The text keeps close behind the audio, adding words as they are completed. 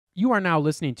You are now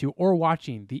listening to or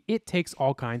watching the It Takes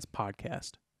All Kinds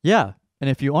podcast. Yeah, and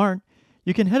if you aren't,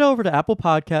 you can head over to Apple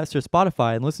Podcasts or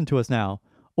Spotify and listen to us now.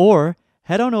 Or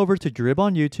head on over to Drib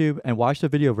on YouTube and watch the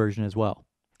video version as well.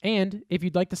 And if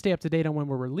you'd like to stay up to date on when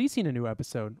we're releasing a new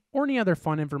episode or any other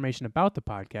fun information about the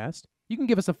podcast, you can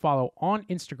give us a follow on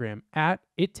Instagram at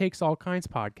It Takes All Kinds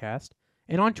Podcast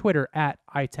and on Twitter at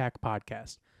ITAK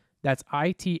Podcast. That's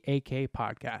ITAK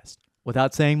Podcast.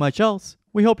 Without saying much else,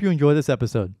 we hope you enjoy this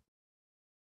episode.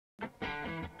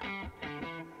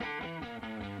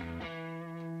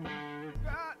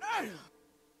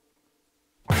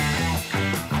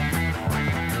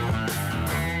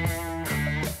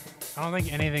 I don't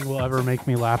think anything will ever make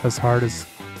me laugh as hard as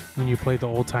when you play the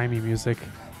old-timey music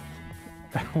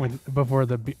before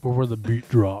the beat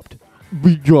dropped.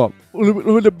 Beat drop.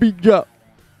 When the beat drop.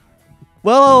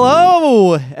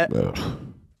 Well,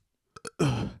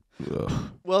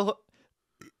 hello.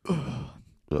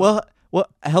 Well,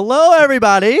 hello,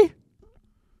 everybody.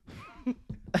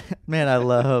 Man, I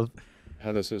love.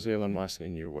 Hi, this is Elon Musk,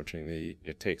 and you're watching the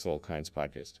It Takes All Kinds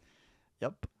podcast.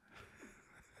 Yep.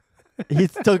 He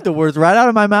took the words right out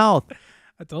of my mouth.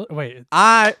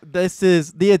 This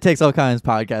is the It Takes All Kinds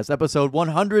podcast, episode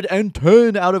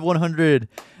 110 out of 100.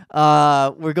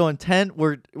 We're going 10.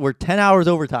 We're 10 hours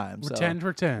overtime. We're 10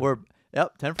 for 10. We're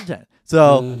 10 for 10.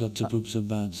 So I got the poops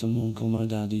about someone call my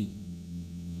daddy.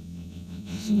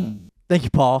 thank you,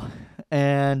 Paul.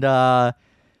 And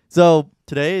so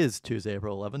today is Tuesday,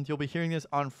 April 11th. You'll be hearing this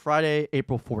on Friday,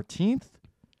 April 14th.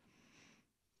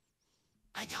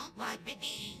 I don't like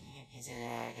Biggie.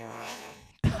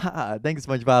 Thanks,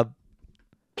 SpongeBob.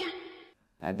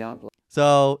 I don't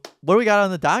So what do we got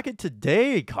on the docket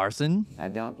today, Carson?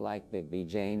 like Big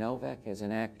BJ Novak as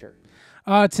an actor.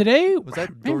 Today Was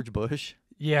that George Bush?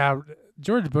 Yeah,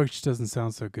 George Bush doesn't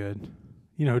sound so good.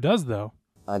 You know who does though?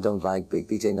 I don't like Big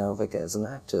BJ Novak as an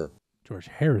actor. George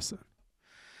Harrison.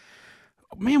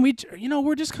 Man,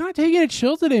 we're just kind of taking it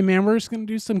chill today, man. We're just gonna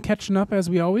do some catching up as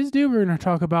we always do. We're gonna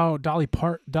talk about Dolly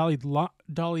Llama.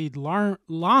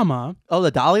 Oh,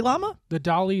 the Dalai Lama? The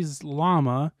Dolly's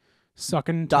Llama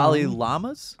sucking Dalai tongue.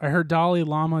 Llamas? I heard Dolly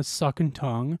Llama sucking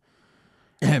tongue.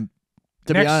 To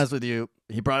be Next- honest with you,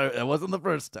 that wasn't the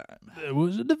first time. It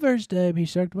wasn't the first time he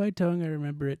sucked my tongue. I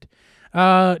remember it.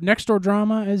 Nextdoor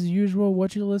Drama, as usual.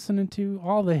 What you listening to?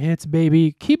 All the hits,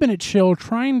 baby. Keeping it chill.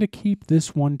 Trying to keep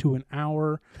this one to an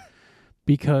hour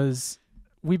because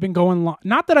we've been going long.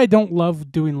 Not that I don't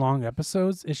love doing long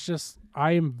episodes. It's just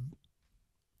I'm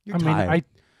Tired.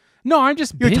 I'm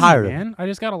just You're busy, tired of man. I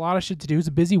just got a lot of shit to do. It's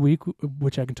a busy week,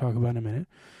 which I can talk about in a minute.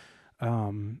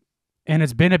 And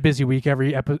it's been a busy week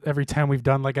every time we've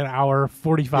done like an hour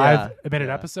 45 minute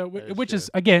episode, which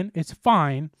is again, it's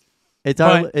fine. It's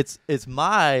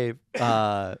my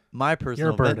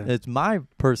personal burden. it's my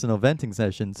personal venting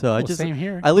session. So Same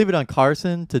here. I leave it on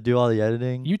Carson to do all the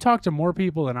editing. You talk to more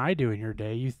people than I do in your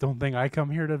day. You don't think I come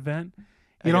here to vent?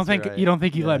 You don't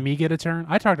think you let me get a turn?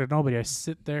 I talk to nobody. I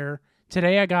sit there.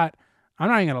 Today I'm not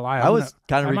even gonna lie. I was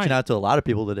kind of reaching out to a lot of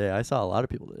people today. I saw a lot of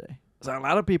people today. I saw a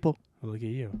lot of people. Look at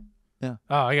you. Yeah.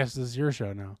 Oh, I guess this is your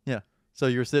show now. Yeah. So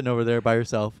you were sitting over there by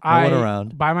yourself, no one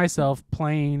around, by myself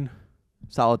playing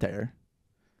solitaire,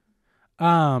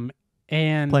 and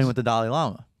playing with the Dalai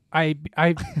Lama. I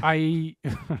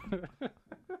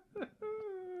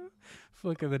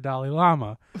flick of the Dalai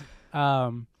Lama.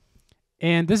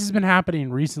 And this has been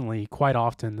happening recently quite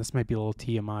often. This might be a little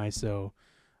TMI, so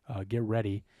get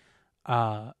ready.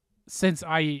 Since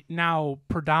I now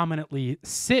predominantly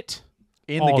sit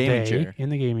In the all gaming day chair. in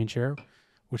the gaming chair,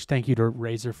 which thank you to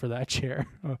Razer for that chair.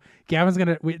 Gavin's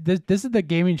gonna. This is the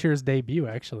gaming chair's debut,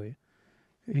 actually.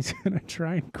 He's gonna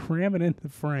try and cram it in the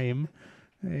frame,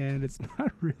 and it's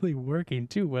not really working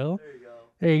too well. There you go.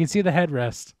 There you can see the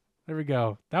headrest. There we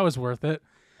go. That was worth it.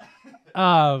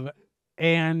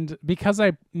 And because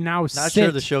I now Not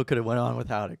sure the show could have went on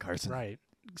without it, Carson. right.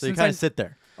 So you kind of sit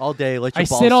there all day, let your I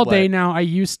balls sit all sweat. day now. I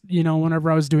used, whenever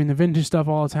I was doing the vintage stuff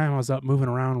all the time, I was up moving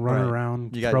around, running Right.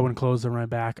 around, You got- throwing clothes on my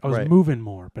back. I was Right. moving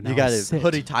more, but now You got I a sit,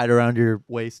 hoodie tied around your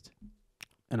waist.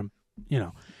 and I'm,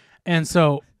 and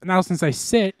so now since I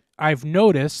sit, I've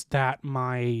noticed that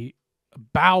my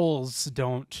bowels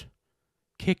don't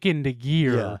kick into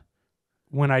gear Yeah.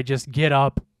 when I just get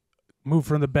up, move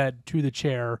from the bed to the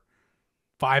chair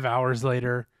 5 hours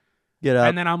later, Get up.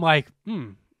 and then I'm like,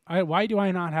 why do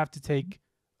I not have to take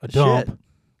a dump Shit.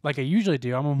 like I usually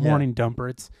do? I'm a morning dumper.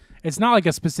 It's not like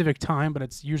a specific time, but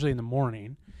it's usually in the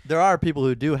morning. There are people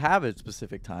who do have it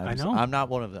specific times. I know. I'm not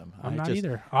one of them. I'm I not just,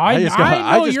 either. I just go. I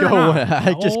I know just you're go. not.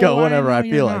 I just go Oh, whenever know I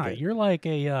you're feel not. like it. You're like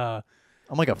a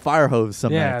I'm like a fire hose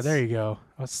some yeah. nights. There you go.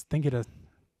 I was thinking of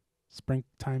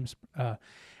springtime.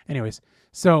 Anyways,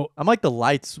 so I'm like the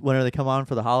lights whenever they come on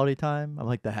for the holiday time. I'm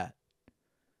like the hat.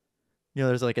 You know,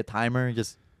 there's like a timer. And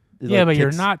just it, yeah, like, but you're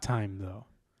ticks. not timed though.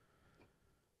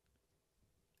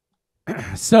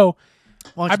 So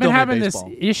Why don't you I've been throw me a having this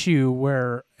baseball? issue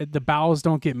where the bowels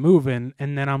don't get moving,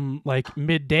 and then I'm like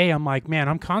midday, I'm like, man,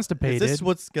 I'm constipated. Is this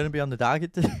what's going to be on the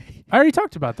docket today? I already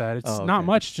talked about that. It's Oh, not okay.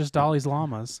 much, just Dolly's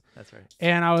Llamas. That's right.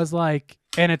 And I was like,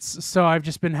 and it's so I've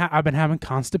just been I've been having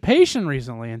constipation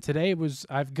recently, and today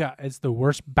it's the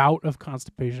worst bout of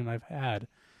constipation I've had,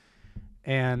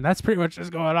 and that's pretty much what's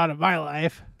going on in my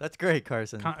life. That's great,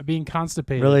 Carson. Being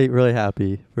constipated. Really, really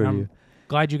happy for I'm you.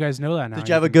 glad you guys know that now. Did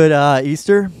you have a good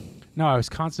Easter? No, I was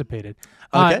constipated.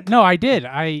 Okay. No, I did.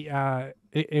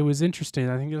 It was interesting.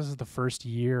 I think this is the first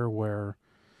year where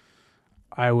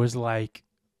I was like,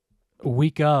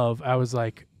 I was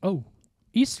like, oh,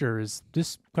 Easter is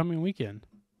this coming weekend.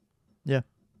 Yeah.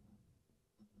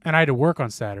 And I had to work on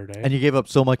Saturday. And you gave up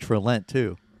so much for Lent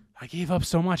too. I gave up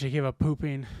so much. I gave up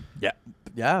pooping.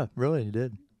 Yeah, really, you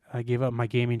did. I gave up my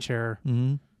gaming chair,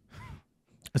 Mm-hmm.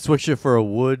 I switched it for a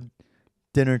wood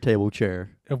dinner table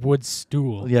chair. a wood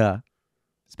stool. Yeah.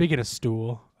 Speaking of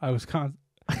stool, I was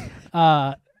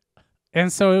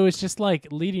and so it was just like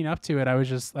leading up to it. I was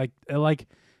just like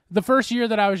the first year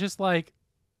that I was just like,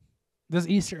 does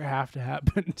Easter have to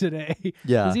happen today?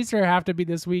 Yeah. Does Easter have to be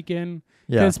this weekend?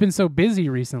 'Cause Yeah. it's been so busy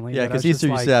recently. Yeah, that I because was just Easter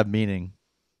used like, to have meaning.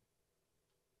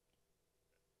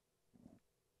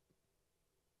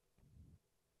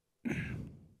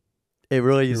 It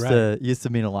really You're used to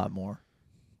mean a lot more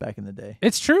back in the day.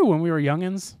 it's true when we were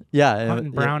youngins, Yeah.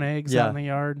 hunting brown eggs yeah. out in the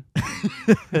yard.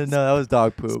 No, that was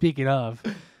dog poop. Speaking of,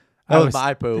 That was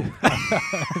my poop.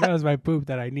 that was my poop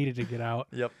that I needed to get out.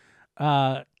 Yep.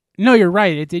 No, you're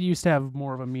right. It did used to have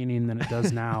more of a meaning than it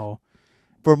does now.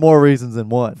 For more reasons than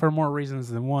one. For more reasons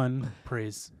than one,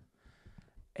 praise.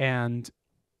 And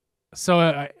so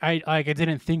I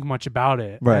didn't think much about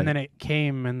it. Right. And then it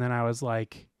came, and then I was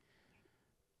like,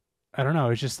 I don't know.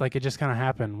 It's just like it just kind of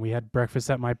happened. We had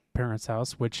breakfast at my parents'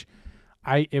 house, which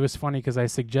it was funny because I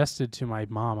suggested to my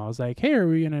mom. I was like, "Hey, are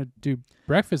we gonna do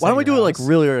breakfast? Why at don't we your do it like house?"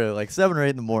 really early, like 7 or 8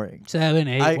 in the morning? 7,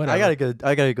 8, I whatever.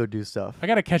 I gotta go do stuff. I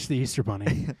gotta catch the Easter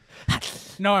bunny.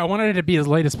 No, I wanted it to be as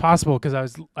late as possible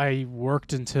because I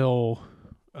worked until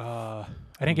I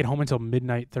didn't get home until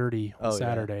midnight 30 on Oh, yeah,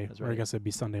 Saturday, that's or I right. guess it'd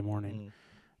be Sunday morning. Mm.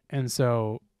 And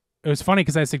so it was funny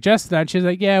because I suggested that, and she was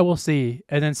like, "Yeah, we'll see."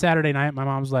 And then Saturday night, my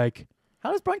mom's like,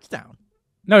 How does brunch down?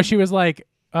 "No," she was like,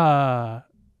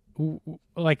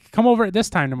 like come over at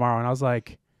this time tomorrow," and I was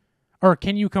like, "Or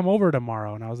can you come over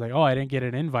tomorrow?" And I was like, "Oh, I didn't get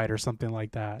an invite or something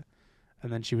like that."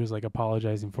 And then she was like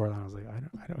apologizing for it, and I was like,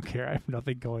 I don't care. I have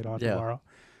nothing going on Yeah. tomorrow.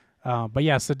 But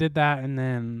yeah, so did that, and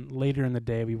then later in the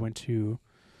day we went to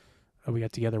we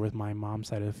got together with my mom's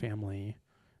side of the family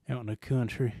out in the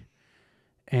country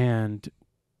and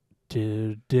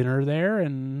did dinner there,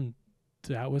 and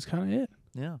that was kind of it.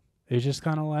 Yeah. It was just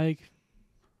kind of like,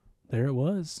 there it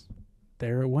was.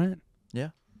 There it went. Yeah.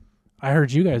 I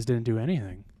heard you guys didn't do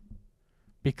anything.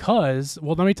 Because,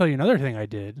 well, let me tell you another thing I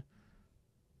did.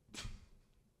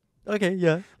 Okay,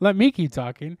 yeah. Let me keep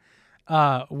talking.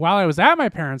 While I was at my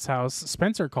parents' house,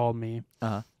 Spencer called me,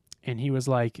 Uh-huh. and he was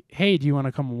like, "Hey, do you want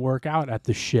to come work out at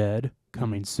the shed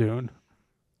coming soon?"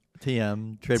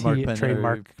 TM, trademark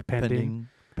trademark pending.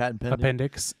 patent pending.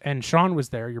 Appendix. And Sean was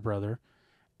there, your brother.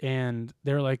 And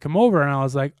they were like, "Come over." And I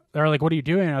was like, they're like, "What are you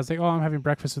doing?" And I was like, "Oh, I'm having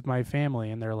breakfast with my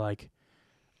family." And they're like,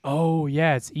 "Oh,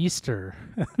 yeah, it's Easter."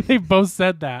 They both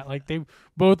said that. Like, they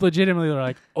both legitimately were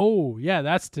like, "Oh, yeah,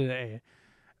 that's today."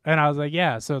 And I was like,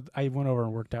 "Yeah." So I went over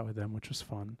and worked out with them, which was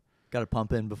fun. Got to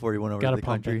pump in before you went over Got to to the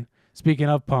pump country. in. Speaking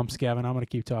of pumps, Gavin, I'm going to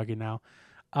keep talking now.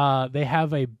 They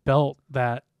have a belt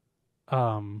that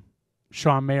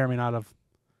Sean may or may not have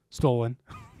stolen,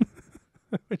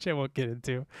 which I won't get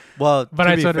into. Well, But to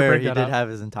I be tried to fair, bring he that did up. have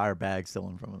his entire bag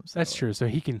stolen from him. So, That's true. So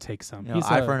he can take some. You know,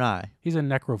 eye for an eye. He's a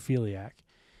necrophiliac.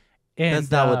 And,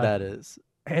 That's not what that is.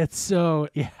 It's so,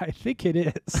 yeah, I think it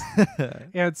is.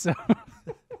 And so,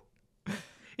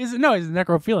 he's a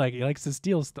necrophiliac. He likes to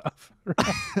steal stuff.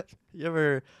 You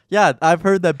ever? Yeah, I've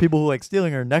heard that people who like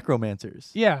stealing are necromancers.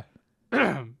 Yeah.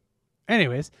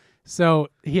 Anyways, so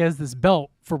he has this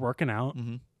belt for working out,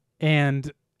 Mm-hmm.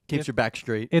 and Keeps your back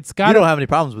straight. it's You got don't have any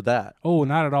problems with that. Oh,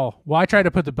 not at all. Well, I tried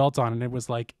to put the belt on, and it was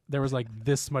like there was like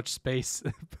this much space,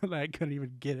 but I couldn't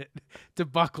even get it to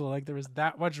buckle. Like there was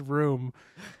that much room,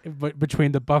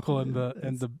 between the buckle and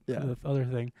the other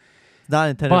thing. It's not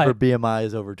intended But- for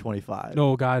BMIs over 25.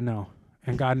 No, God no,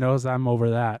 and God knows I'm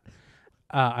over that.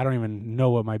 I don't even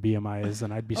know what my BMI is,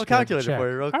 and I'd be I'll scared to calculate it check. for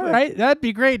you real All quick. right, that'd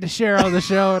be great to share on the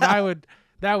show, and I would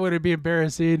That wouldn't be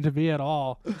embarrassing to me at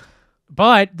all.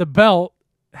 But the belt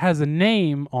has a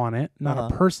name on it, not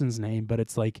a person's name, but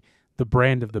it's like the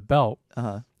brand of the belt.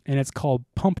 And it's called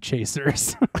Pump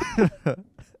Chasers.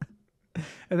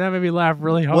 And that made me laugh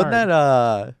really hard. Wasn't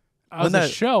that was a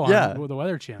show on the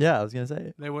Weather Channel. Yeah, I was gonna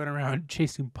say. They went around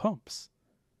chasing pumps.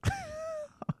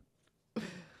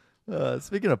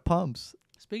 Speaking of pumps.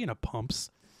 Speaking of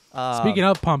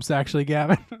pumps, actually,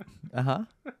 Gavin.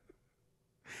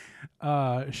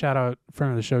 Shout out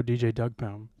friend of the show, DJ Doug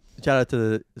Pound. Shout out to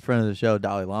the friend of the show,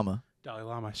 Dalai Lama. Dalai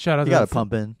Lama. Shout out. You got to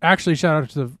pump in. Actually, shout out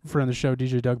to the friend of the show,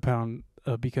 DJ Doug Pound,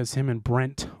 because him and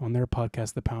Brent on their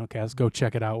podcast, The Poundcast, go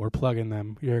check it out. We're plugging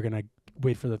them. You're gonna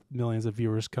wait for the millions of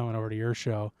viewers coming over to your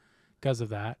show because of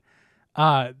that.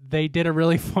 They did a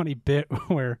really funny bit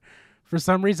where, for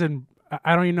some reason,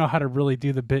 I don't even know how to really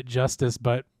do the bit justice,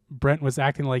 but Brent was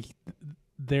acting like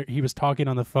he was talking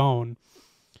on the phone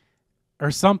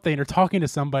or something, or talking to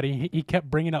somebody. He kept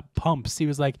bringing up pumps. He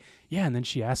was like, yeah, and then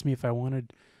she asked me if I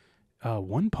wanted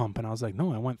one pump, and I was like,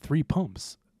 no, I want 3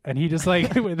 pumps. And he just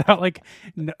like, without like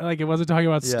it wasn't talking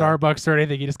about Starbucks or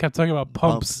anything. He just kept talking about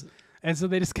pumps. And so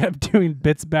they just kept doing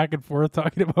bits back and forth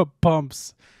talking about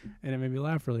pumps, and it made me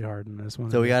laugh really hard. And I just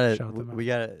wanted to shout them out.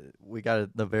 we got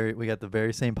the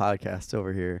very same podcast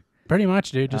over here. Pretty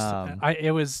much, dude. Just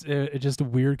it was just a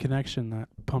weird connection that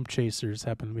Pump Chasers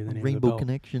happened to be the name of the belt. Rainbow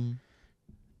connection.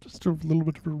 Just a little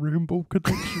bit of a rainbow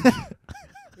connection.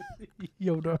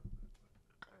 Yoda.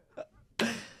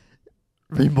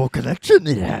 Rainbow connection,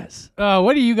 yes.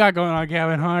 What do you got going on,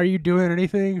 Gavin? Huh? Are you doing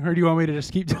anything, or do you want me to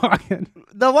just keep talking?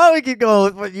 No, why don't we keep going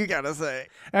with what you gotta say?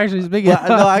 Actually, speaking.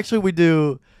 No, actually,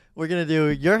 we're gonna do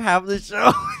your half of the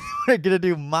show. We're gonna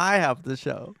do my half of the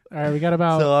show. All right, we got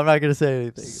about. So I'm not gonna say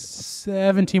anything.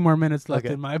 17 more minutes left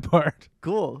in my part.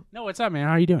 Cool. No, what's up, man?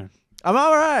 How are you doing? I'm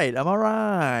all right.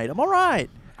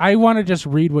 I want to just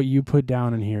read what you put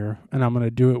down in here, and I'm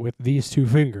gonna do it with these 2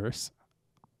 fingers.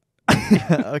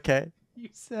 Okay. You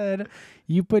said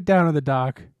you put down on the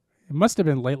dock. It must have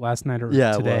been late last night or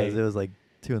today. It was like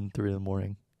 2 and 3 in the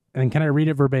morning. And can I read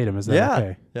it verbatim? Is that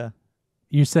okay? Yeah.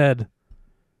 You said,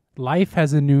 life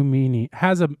has a new meaning.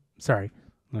 Sorry,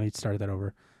 let me start that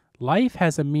over. Life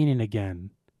has a meaning again.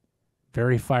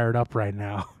 Very fired up right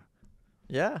now.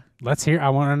 Yeah. Let's hear. I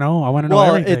want to know.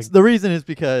 Everything. The reason is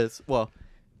because,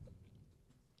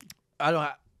 I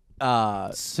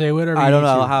don't say whatever. I don't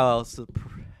know how else to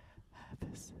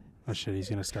preface. Oh shit, he's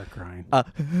gonna start crying.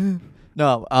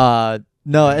 No,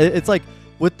 it's like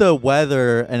with the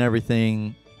weather and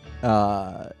everything,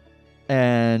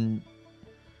 and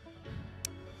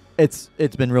it's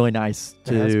been really nice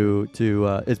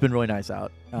it's been really nice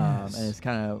out, and it's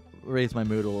kind of raised my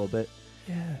mood a little bit.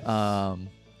 Yes.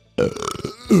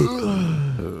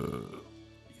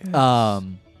 Yes.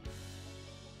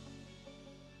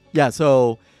 Yeah,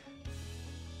 so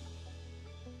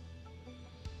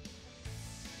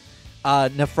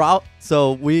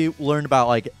so we learned about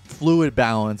like fluid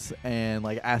balance and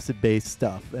like acid-base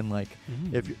stuff, and like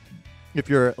if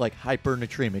you're like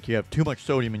hypernatremic, you have too much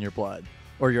sodium in your blood,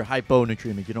 or you're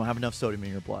hyponatremic, you don't have enough sodium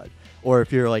in your blood, or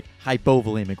if you're like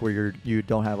hypovolemic, where you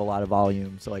don't have a lot of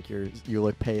volume, so like you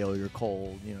look pale, you're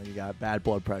cold, you got bad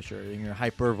blood pressure, and you're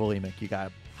hypervolemic, you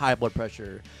got high blood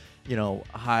pressure,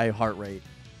 high heart rate.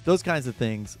 Those kinds of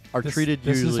things are treated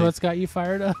usually. This is what's got you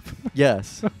fired up?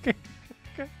 Yes. Okay.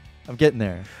 I'm getting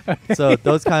there. Okay. So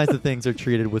those kinds of things are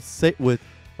treated with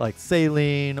like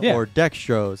saline or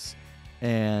dextrose,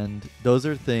 and those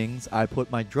are things I put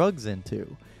my drugs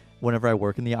into whenever I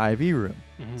work in the IV room.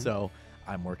 Mm-hmm. So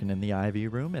I'm working in the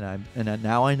IV room, and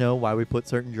now I know why we put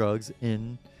certain drugs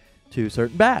into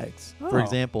certain bags. Oh. For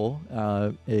example,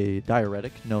 a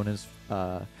diuretic known as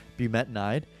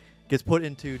bumetanide gets put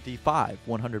into D5,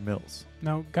 100 mils.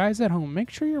 Now, guys at home, make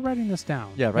sure you're writing this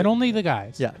down. Yeah, right. And only the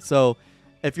guys. Yeah. So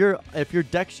if you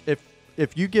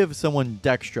give someone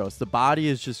dextrose, the body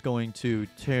is just going to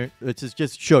it's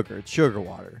just sugar. It's sugar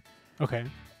water. Okay.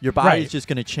 Your body is just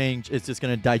going to change. It's just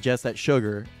going to digest that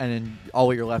sugar, and then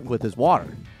all you're left with is water.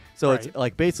 So it's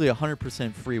like basically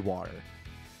 100% free water.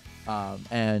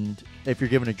 And if you're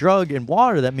given a drug in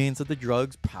water, that means that the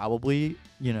drug's probably,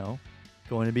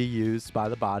 going to be used by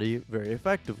the body very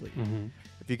effectively. Mm-hmm.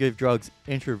 If you give drugs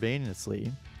intravenously,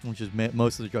 which is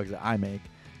most of the drugs that I make,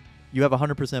 you have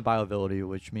 100% bioavailability,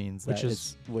 which means that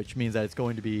it's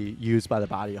going to be used by the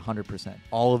body 100%.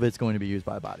 All of it's going to be used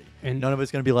by the body, and none of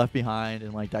it's going to be left behind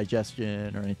in like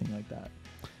digestion or anything like that.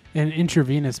 And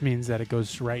intravenous means that it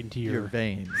goes right into your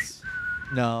veins.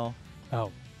 No.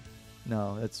 Oh.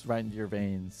 No, it's right into your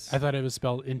veins. I thought it was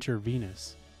spelled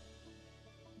intravenous.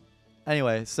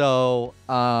 Anyway, so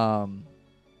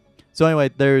anyway,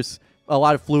 there's a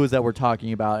lot of fluids that we're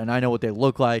talking about, and I know what they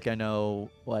look like. I know,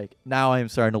 like, now I'm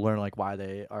starting to learn, like, why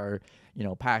they are,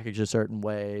 packaged a certain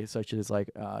way, such as, like,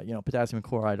 potassium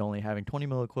chloride only having 20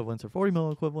 milliequivalents or 40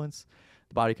 milliequivalents.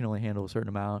 The body can only handle a certain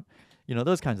amount.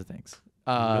 Those kinds of things.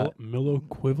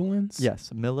 Milliequivalents? Yes,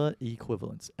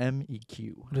 milliequivalents.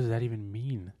 MEQ. What does that even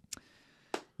mean?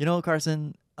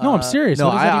 Carson. No, I'm serious. No,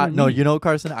 what does that even mean?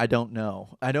 Carson. I don't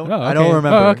know. I don't. Oh, okay. I don't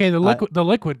remember. Oh, okay, the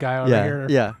liquid guy over here.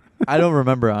 Yeah. I don't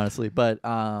remember honestly, but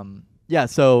yeah.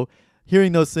 So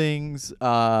hearing those things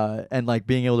and like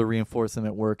being able to reinforce them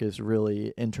at work is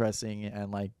really interesting,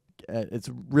 and like it's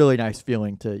really nice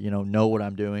feeling to know what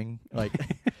I'm doing, like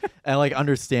and like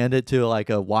understand it to like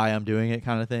a why I'm doing it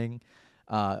kind of thing,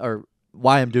 or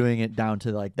why I'm doing it down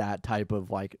to like that type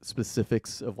of like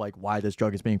specifics of like why this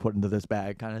drug is being put into this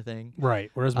bag kind of thing. Right.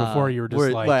 Whereas before you were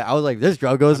just like I was like, this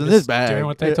drug goes in this bag. Doing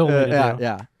what they told me to do.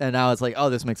 Yeah. And now it's like, oh,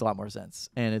 this makes a lot more sense,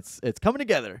 and it's coming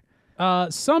together.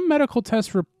 Some medical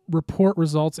tests report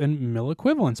results in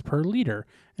milliequivalents per liter.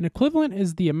 An equivalent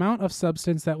is the amount of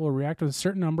substance that will react with a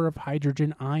certain number of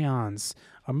hydrogen ions.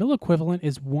 A milliequivalent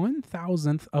is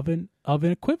 1,000th of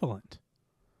an equivalent.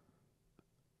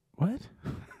 What?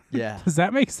 Yeah. Does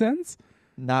that make sense?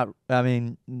 Not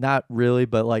really,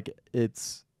 but like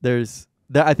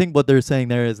I think what they're saying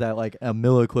there is that like a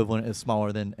milliequivalent is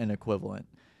smaller than an equivalent.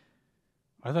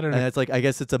 I thought and it's like, I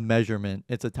guess it's a measurement.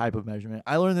 It's a type of measurement.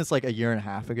 I learned this like a year and a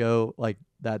half ago. Like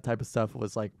that type of stuff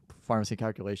was like pharmacy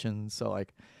calculations. So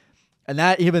like, and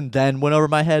that even then went over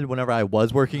my head whenever I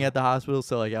was working at the hospital.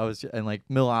 So like I was, and like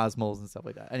millismoles and stuff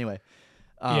like that. Anyway,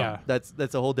 that's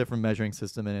a whole different measuring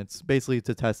system, and it's basically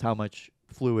to test how much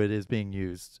fluid is being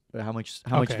used, how much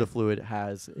the fluid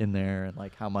has in there, and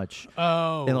like how much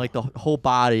in like the whole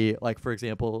body. Like for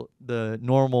example, the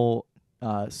normal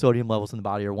sodium levels in the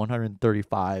body are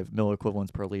 135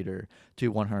 milliequivalents per liter to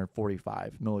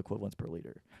 145 milliequivalents per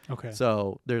liter. Okay.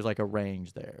 So there's like a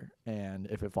range there, and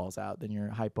if it falls out, then you're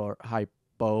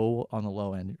hypo on the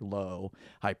low end, low,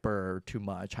 hyper, too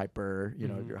much, hyper,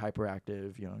 you're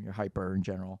hyperactive, you're hyper in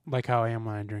general. Like how I am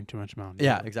when I drink too much Mountain Dew.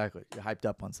 Yeah, exactly. You're hyped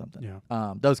up on something.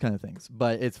 Yeah. Those kind of things.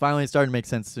 But it's finally starting to make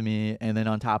sense to me. And then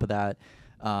on top of that,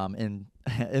 in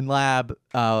lab,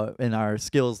 in our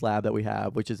skills lab that we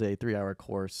have, which is a 3-hour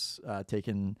course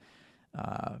taken,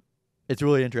 it's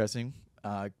really interesting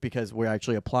because we're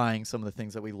actually applying some of the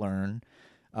things that we learn.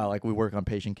 Like we work on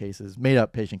patient cases, made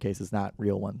up patient cases, not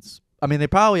real ones. I mean, they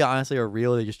probably honestly are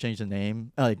real. They just changed the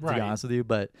name, to be honest with you.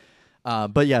 But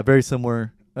yeah, very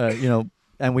similar, and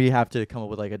we have to come up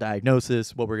with like a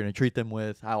diagnosis, what we're going to treat them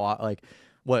with, how, like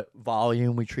what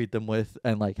volume we treat them with,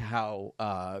 and like how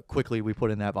quickly we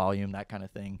put in that volume, that kind of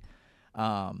thing.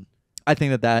 I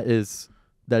think that is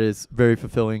very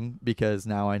fulfilling, because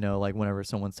now I know, like, whenever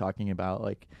someone's talking about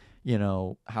like,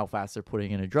 how fast they're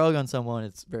putting in a drug on someone,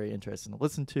 it's very interesting to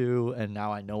listen to, and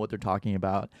now I know what they're talking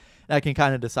about, and I can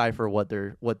kind of decipher what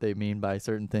they mean by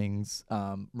certain things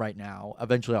right now.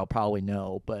 Eventually I'll probably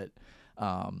know, but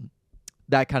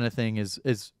that kind of thing is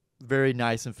very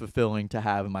nice and fulfilling to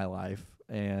have in my life,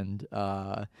 and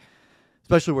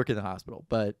especially working in the hospital.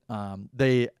 But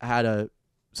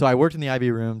so I worked in the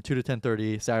IV room 2 to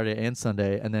 10:30 Saturday and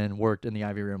Sunday, and then worked in the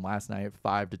IV room last night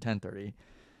 5 to 10:30.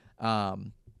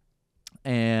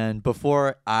 And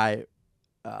before I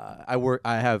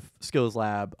have skills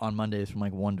lab on Mondays from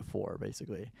like 1 to 4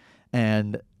 basically.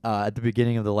 And at the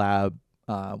beginning of the lab,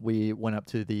 we went up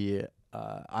to the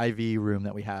IV room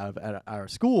that we have at our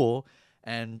school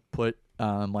and put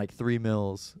like 3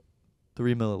 milliliters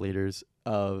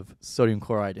of sodium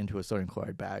chloride into a sodium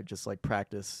chloride bag, just like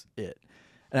practice it.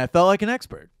 And I felt like an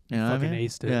expert. You know fucking what I mean?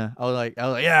 aced it. Yeah, I was like,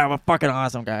 yeah, I'm a fucking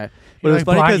awesome guy. But it was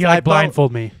funny because I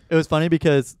blindfold me. It was funny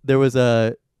because there was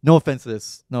no offense to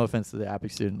the API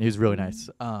student. He was really nice.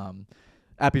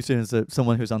 API student is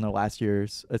someone who's on their last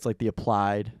years. It's like the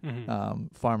applied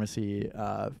pharmacy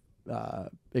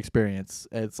experience.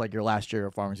 It's like your last year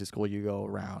of pharmacy school. You go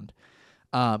around.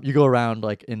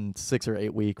 Like in 6 or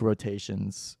 8 week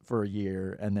rotations for a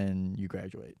year, and then you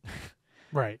graduate.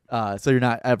 Right. So you're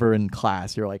not ever in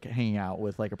class. You're like hanging out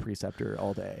with like a preceptor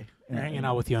all day. You're hanging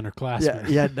out with the underclassmen.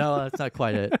 Yeah, no, that's not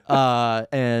quite it.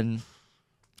 And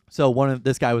so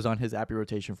this guy was on his API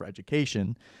rotation for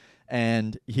education,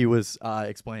 and he was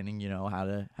explaining, how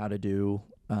to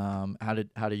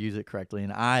use it correctly.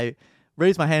 And I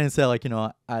raised my hand and said,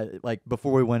 like,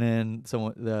 before we went in,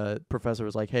 the professor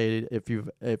was like, hey, if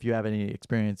you have any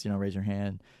experience, raise your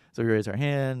hand. So we raised our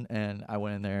hand, and I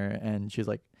went in there, and she was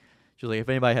like, if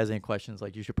anybody has any questions,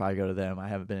 like, you should probably go to them. I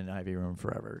haven't been in an IV room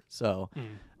forever. So,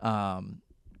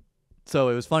 so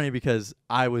it was funny because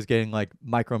I was getting like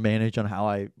micromanaged on how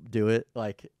I do it.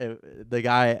 Like the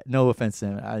guy, no offense to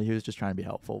him, he was just trying to be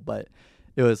helpful, but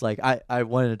it was like I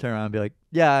wanted to turn around and be like,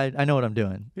 yeah, I know what I'm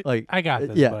doing. Like I got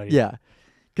this, yeah, buddy. yeah,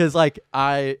 because like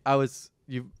I was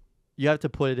you have to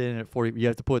put it in at 40. You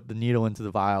have to put the needle into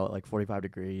the vial at like 45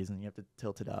 degrees, and you have to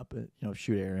tilt it up and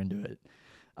shoot air into it.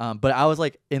 But I was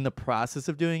like in the process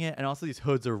of doing it, and also these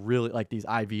hoods are really like these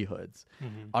IV hoods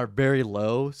are very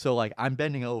low. So like I'm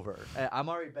bending over. I'm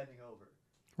already bending over.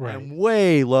 Right. I'm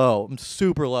way low. I'm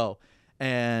super low,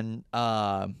 and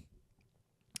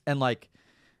like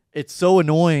it's so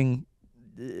annoying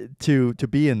to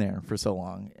be in there for so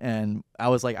long. And I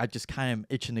was like, I just kind of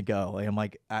itching to go. Like I'm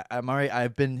like I'm already.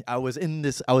 I was in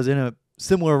a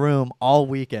similar room all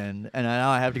weekend, and now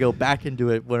I have to go back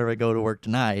into it whenever I go to work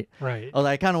tonight. Right. I was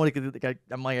like, I kind of want to.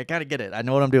 I'm like, I kind of get it. I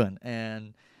know what I'm doing,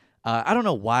 and I don't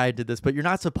know why I did this, but you're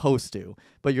not supposed to.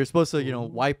 But you're supposed to,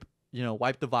 wipe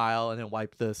the vial and then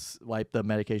wipe the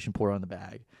medication pour on the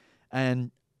bag.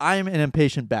 And I'm an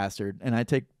impatient bastard, and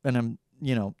I'm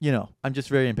I'm just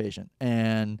very impatient,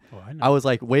 and I was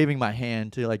like waving my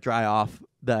hand to like dry off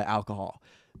the alcohol.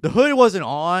 The hood wasn't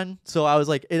on, so I was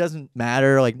like, it doesn't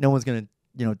matter. Like, no one's going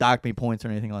to, dock me points or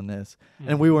anything on this.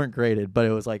 And we weren't graded, but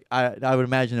it was like, I would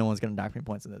imagine no one's going to dock me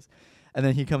points on this. And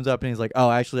then he comes up and he's like,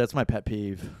 oh, actually, that's my pet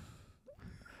peeve.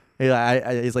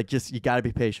 He's like, just, you got to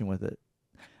be patient with it.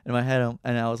 In my head,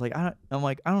 and I was like, I don't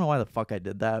know why the fuck I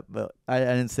did that, but I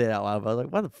didn't say it out loud. But I was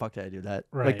like, why the fuck did I do that?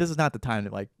 Right. Like, this is not the time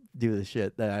to like do the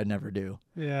shit that I never do.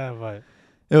 Yeah, but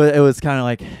it was kind of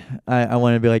like, I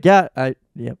wanted to be like,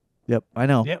 Yep, I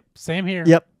know. Yep, same here.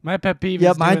 Yep. My pet peeve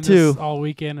is mine doing too. this all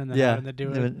weekend and then having to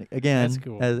do it again at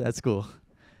school. At school.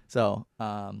 So,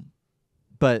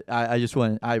 but I just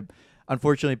I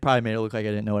unfortunately probably made it look like I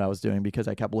didn't know what I was doing because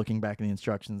I kept looking back in the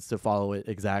instructions to follow it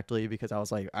exactly because I was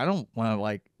like, I don't want to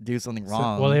like do something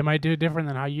wrong. Well, they might do it different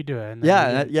than how you do it. And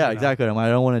Exactly. I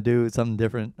don't want to do something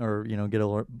different or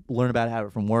learn a bad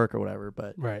habit from work or whatever.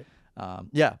 But right.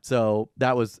 So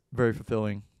that was very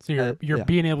fulfilling. So you're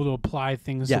being able to apply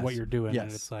things to what you're doing. Yes.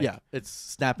 And it's like, it's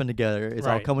snapping together. It's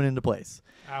all coming into place.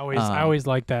 I always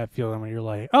like that feeling when you're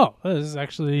like, oh, this is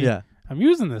actually, I'm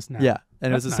using this now. Yeah.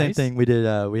 And That's it was the same thing we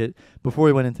did. We had, before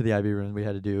we went into the IV room, we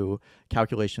had to do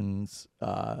calculations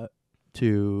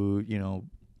to,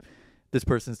 this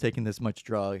person's taking this much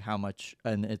drug, how much,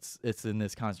 and it's in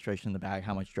this concentration in the bag,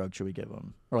 how much drug should we give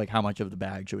them? Or like how much of the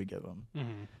bag should we give them?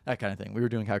 Mm-hmm. That kind of thing. We were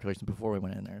doing calculations before we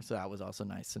went in there. So that was also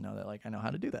nice to know that like I know how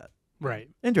to do that. Right.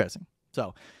 Interesting.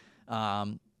 So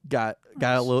got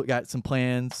some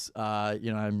plans. I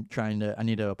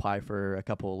need to apply for a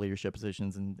couple of leadership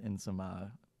positions in some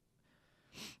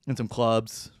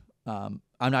clubs.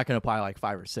 I'm not going to apply like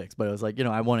 5 or 6, but it was like,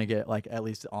 I want to get like at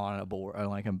least on a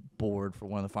board for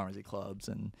one of the pharmacy clubs.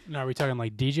 And now, are we talking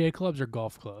like DJ clubs or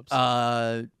golf clubs?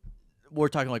 We're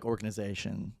talking like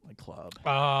organization, like club.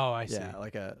 Oh, I see. Yeah,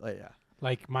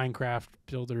 like Minecraft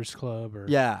Builders Club or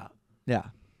yeah.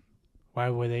 Why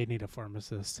would they need a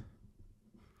pharmacist?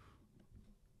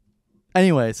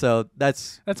 Anyway, so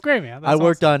that's great, man. I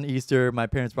worked on Easter. My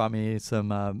parents brought me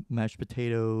some mashed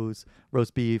potatoes,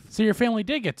 roast beef. So your family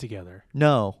did get together?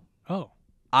 No. Oh.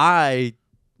 I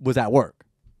was at work.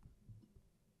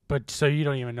 But so you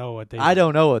don't even know what they did? I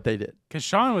don't know what they did. Because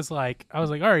Sean was like, I was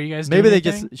like, all right, you guys maybe doing they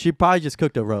anything? she probably just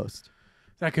cooked a roast.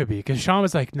 That could be. Because Sean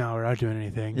was like, no, we're not doing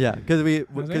anything. Yeah, because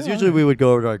usually we would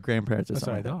go over to our grandparents or That's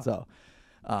something what like that.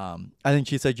 So I think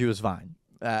she said she was fine.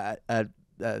 But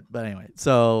anyway,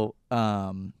 so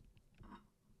so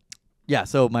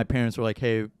my parents were like,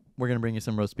 hey, we're going to bring you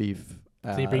some roast beef.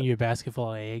 Did they bring you a basket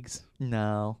full of eggs?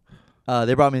 No.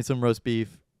 They brought me some roast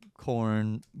beef,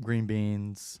 corn, green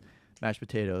beans, mashed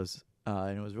potatoes,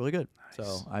 and it was really good. Nice.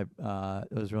 So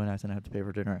it was really nice. I didn't have to pay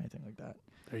for dinner or anything like that.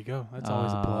 There you go. That's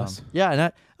always a plus. Yeah, and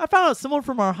I found out someone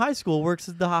from our high school works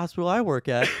at the hospital I work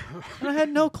at, and I had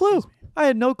no clue.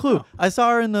 Oh. I saw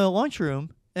her in the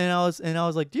lunchroom, and I was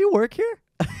like, do you work here?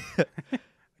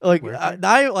 Like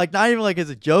not even like as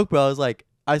a joke, but I was like,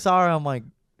 I saw her. I'm like,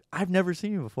 I've never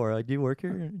seen you before. Like, do you work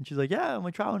here? And she's like, yeah, I'm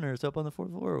a travel nurse up on the 4th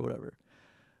floor or whatever.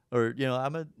 Or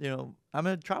I'm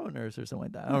a travel nurse or something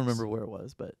like that. I don't remember where it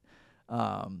was, but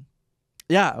I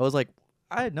was like,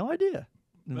 I had no idea.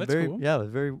 That's cool. Yeah, it was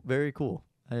very, very cool.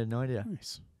 I had no idea.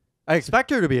 Nice. I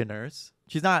expect her to be a nurse.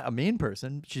 She's not a mean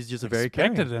person. She's just a very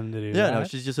caring. Expected them to do Yeah, that. no,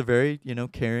 she's just a very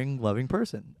caring, loving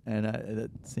person, and it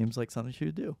seems like something she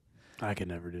would do. I could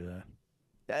never do that.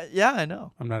 Yeah, I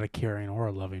know. I'm not a caring or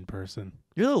a loving person.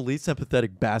 You're the least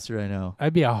sympathetic bastard I know.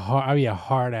 I'd be a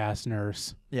hard ass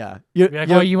nurse. Yeah, Be like,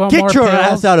 oh, you want get more your pills?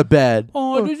 ass out of bed.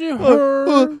 Oh, did you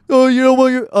hurt? You know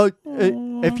what?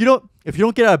 If you don't, If you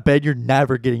don't get out of bed, you're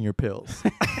never getting your pills.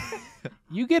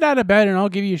 You get out of bed and I'll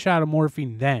give you a shot of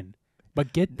morphine then.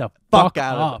 But get the Fuck fuck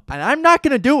out up. of it. And I'm not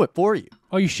going to do it for you.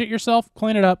 Oh, you shit yourself?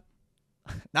 Clean it up.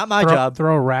 Not my job.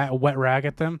 Throw a wet rag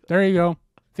at them. There you go.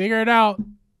 Figure it out.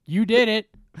 You did it.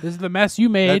 This is the mess you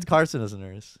made. That's Carson as a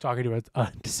nurse. Talking to a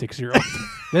 6-year-old.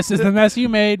 This is the mess you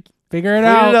made. Figure it Clean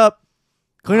out. it up.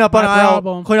 Clean up on My aisle.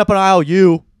 problem. Clean up on aisle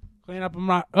you. Clean up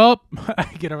my... Oh, I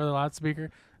get over the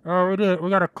loudspeaker. Oh, we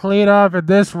got to clean up in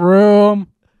this room.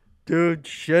 Dude,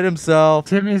 shit himself.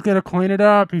 Timmy's going to clean it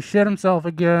up. He shit himself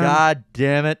again. God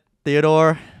damn it,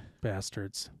 Theodore.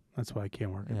 Bastards. That's why I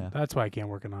can't work. Yeah. That's why I can't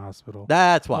work in the hospital.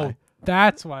 That's why. Oh,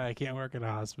 that's why I can't work in the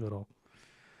hospital.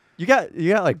 You got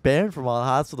like banned from all the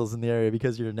hospitals in the area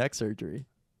because of your neck surgery.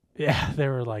 Yeah, they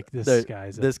were like, this guy,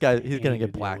 He's pain gonna to get deal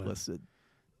with. blacklisted.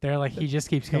 They're like, he just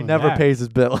keeps He coming never back. pays his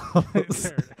bills.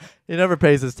 He never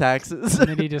pays his taxes. And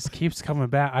then he just keeps coming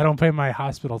back. I don't pay my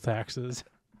hospital taxes.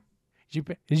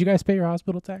 Did you guys pay your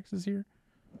hospital taxes here?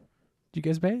 Did you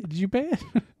guys pay it? Did you pay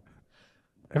it?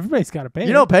 Everybody's got to pay it.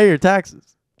 You don't pay your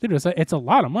taxes. Dude, it's a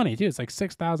lot of money, too. It's like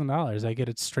 $6,000. I get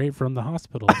it straight from the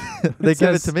hospital. They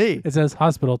give it to me. It says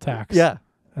hospital tax. Yeah.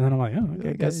 And then I'm like, oh, okay,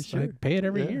 I guess guys, I sure. pay it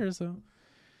every Yeah. year. So and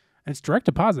it's direct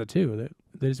deposit, too.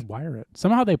 They just wire it.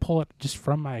 Somehow they pull it just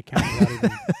from my account. Without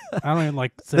even, I don't even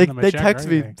like send them a They check text or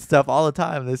me anything. stuff all the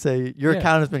time. They say your Yeah.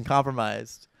 account has been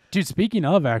compromised. Dude, speaking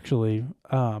of, actually,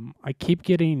 I keep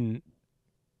getting,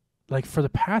 like, for the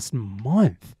past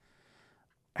month,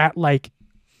 at, like,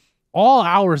 all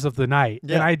hours of the night,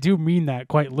 and Yeah. I do mean that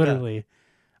quite literally,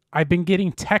 I've been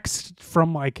getting texts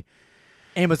from, like,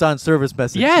 Amazon service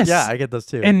message. Yes. Yeah, I get those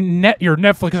too. and your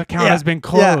Netflix account has been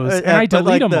Yeah, closed, and I but,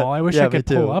 delete like, them all. I wish I could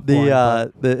me pull too. up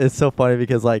one. but- It's so funny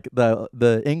because like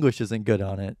the English isn't good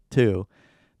on it too.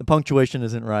 The punctuation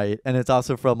isn't right, and it's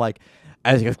also from like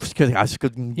it's like at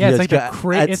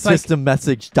it's like-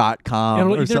 systemmessage.com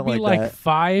It'll or either something be like like that.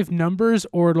 5 numbers,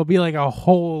 or it'll be like a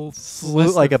whole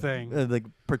list Like of a things. like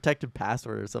protected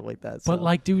password or something like that. But so.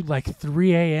 like, dude, like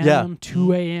 3 a.m., Yeah.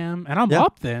 2 a.m., and I'm Yeah.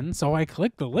 up then, so I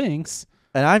click the links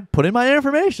and I put in my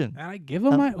information. and I give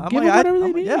them I'm give like, them whatever they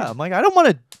I'm- need. Yeah, I'm like I don't want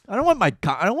my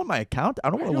account. I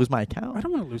don't want to lose my account. I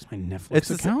don't want to lose my Netflix It's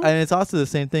the account and it's also the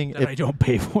same thing. that I don't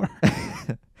pay for.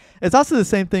 It's also the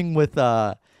same thing with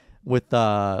like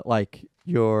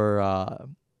your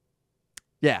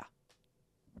yeah.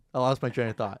 I lost my train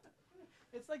of thought.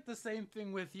 It's like the same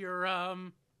thing with your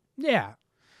yeah.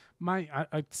 My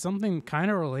something kind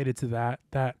of related to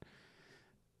that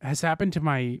has happened to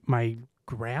my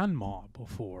grandma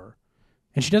before,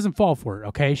 and she doesn't fall for it.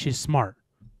 Okay, she's smart,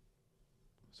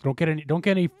 so don't get any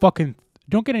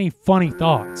funny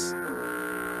thoughts.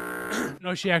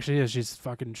 No, she actually is. She's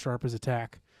fucking sharp as a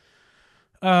tack.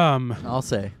 I'll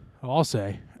say.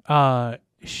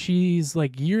 She's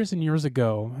like years and years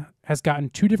ago has gotten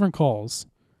 2 different calls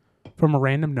from a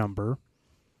random number,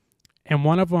 and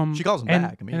one of them She calls them and,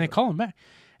 back and they immediately. call them back,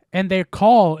 and they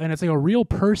call, and it's like a real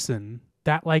person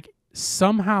that like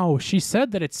somehow she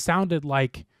said that it sounded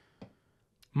like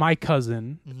my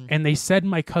cousin, and they said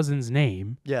my cousin's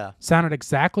name Yeah. sounded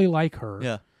exactly like her,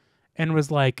 Yeah. and was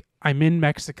like, I'm in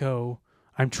Mexico,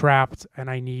 I'm trapped, and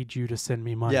I need you to send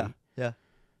me money. Yeah. Yeah.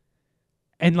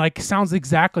 And like sounds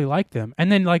exactly like them. And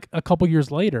then like a couple years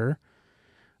later,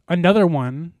 another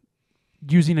one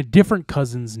using a different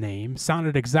cousin's name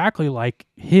sounded exactly like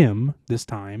him this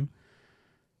time.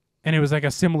 And it was like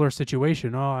a similar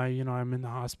situation. Oh, I'm in the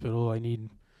hospital. I need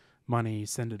money.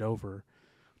 Send it over.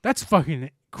 That's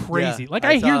fucking crazy. Yeah, like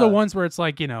I I hear saw- the ones where it's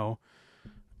like, and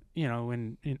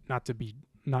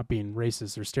not being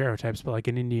racist or stereotypes, but like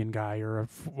an Indian guy or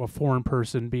a foreign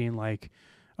person being like,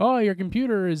 oh, your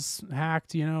computer is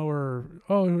hacked, or,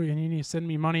 oh, you need to send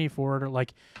me money for it, or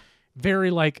like very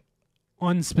like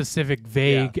unspecific,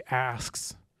 vague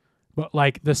asks. But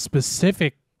like the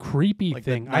specific creepy Like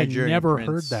the thing, I Nigerian never heard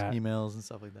prince that. emails and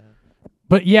stuff like that.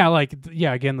 But yeah, like,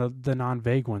 again, the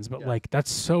non-vague ones, but Yeah. like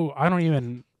that's so, I don't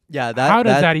even, Yeah, how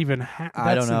does that even happen?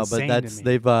 I don't know, but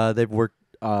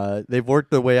they've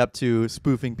worked their way up to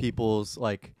spoofing people's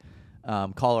like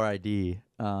caller ID.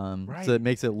 Right. So it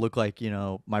makes it look like,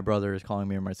 my brother is calling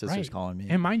me or my sister's Right. calling me.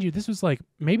 And mind you, this was like,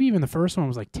 maybe even the first one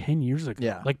was like 10 years ago.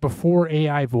 Yeah. Like before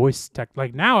AI voice tech.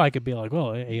 Like now I could be like,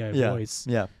 well, AI yeah. voice,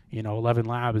 Yeah. 11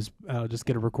 Labs, just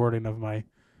get a recording of my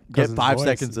Get cousin's 5 voice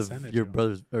seconds and send of it your to him.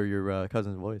 brother's or your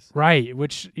cousin's voice. Right,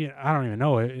 which I don't even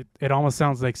know. It almost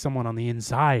sounds like someone on the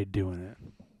inside doing it.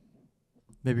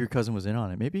 Maybe your cousin was in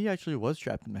on it. Maybe he actually was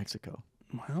trapped in Mexico.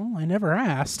 Well, I never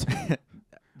asked.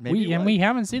 Maybe he was. we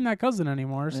haven't seen that cousin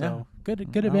anymore, so could have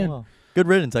Oh, been. well. Good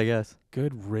riddance, I guess.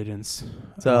 Good riddance.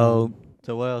 So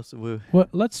what else?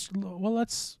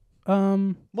 let's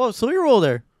Whoa, slow your roll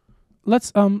there.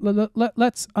 let's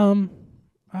let's I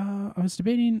was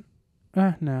debating.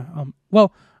 No.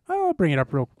 Well, I'll bring it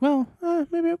up real. Well,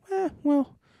 maybe.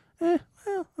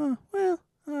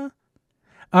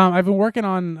 I've been working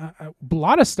on a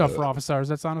lot of stuff for office hours.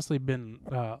 That's honestly been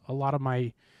a lot of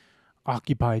my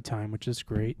occupied time, which is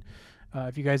great.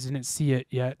 If you guys didn't see it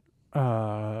yet,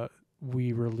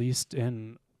 we released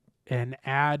an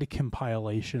ad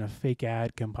compilation, a fake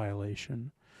ad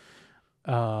compilation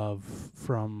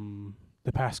from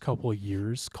the past couple of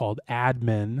years called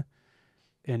Admin.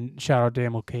 And shout out to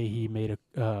MLK, he made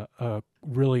a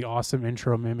really awesome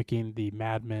intro mimicking the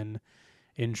Mad Men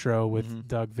intro with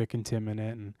Doug, Vic, and Tim in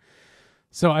it. And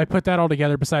so I put that all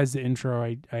together. Besides the intro,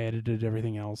 I edited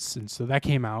everything else. And so that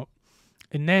came out.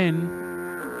 And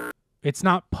then it's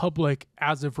not public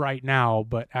as of right now,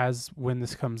 but as when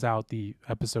this comes out, the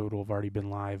episode will have already been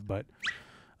live. But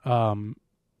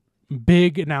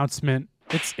big announcement.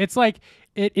 It's like,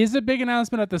 it is a big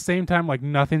announcement at the same time, like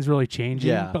nothing's really changing.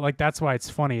 Yeah. But like that's why it's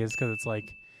funny, is because it's like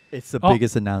it's the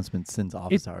biggest announcement since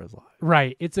Office Hours Live.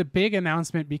 Right. It's a big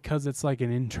announcement because it's like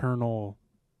an internal.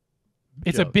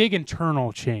 It's joke. A big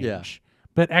internal change. Yeah.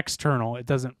 But external, it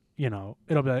doesn't. It'll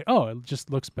be like, oh, it just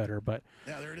looks better. But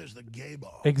yeah, there it is, the gay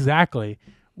ball. Exactly.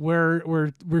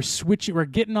 We're switching. We're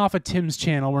getting off of Tim's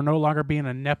channel. We're no longer being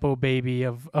a nepo baby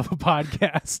of a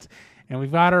podcast, and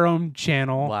we've got our own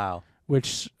channel. Wow.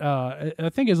 Which I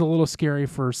think is a little scary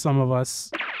for some of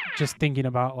us, just thinking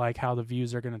about like how the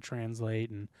views are going to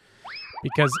translate, and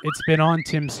because it's been on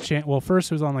Tim's channel. Well,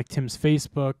 first it was on like Tim's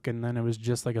Facebook, and then it was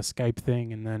just like a Skype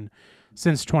thing, and then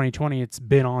since 2020, it's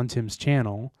been on Tim's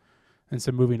channel, and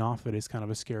so moving off it is kind of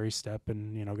a scary step,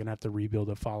 and going to have to rebuild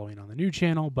a following on the new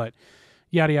channel, but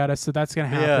yada yada. So that's going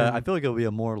to happen. Yeah, I feel like it'll be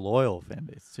a more loyal fan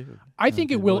base too. I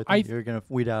think it will. You're going to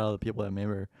weed out all the people that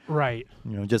maybe are right.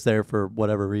 Just there for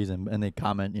whatever reason, and they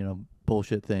comment,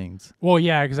 bullshit things. Well,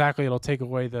 yeah, exactly. It'll take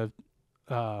away the.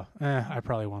 I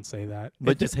probably won't say that,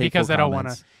 but just hateful because comments. I don't want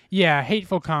to. Yeah,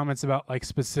 hateful comments about like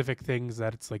specific things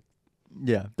that it's like.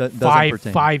 Yeah,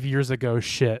 five years ago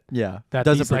shit. Yeah, that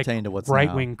doesn't these, pertain like, to what's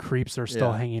right wing creeps are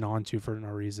still hanging on to for no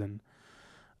reason.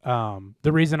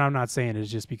 The reason I'm not saying it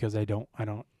is just because I don't.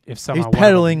 If somehow he's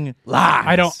peddling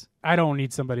lies. I don't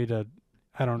need somebody to.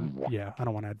 I don't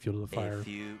want to add fuel to the fire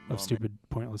of stupid,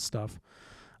 pointless stuff.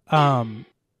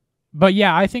 But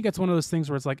yeah, I think it's one of those things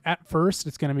where it's like at first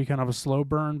it's going to be kind of a slow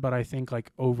burn, but I think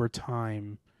like over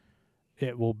time,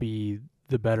 it will be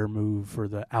the better move for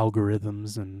the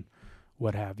algorithms and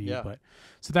what have you. Yeah. But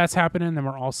so that's happening. Then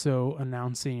we're also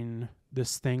announcing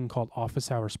this thing called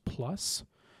Office Hours Plus,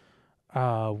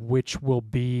 which will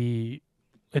be,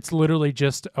 it's literally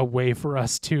just a way for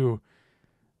us to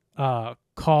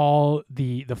call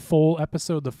the full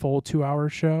episode, the full 2-hour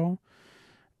show.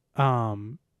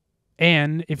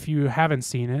 And if you haven't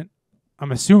seen it,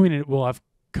 I'm assuming it will have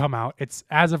come out. It's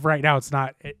as of right now, it's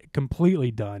not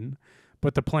completely done,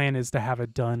 but the plan is to have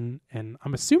it done, and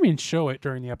I'm assuming show it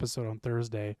during the episode on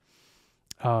Thursday.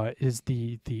 Is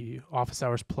the Office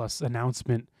Hours Plus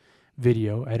announcement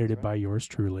video edited by yours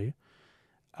truly,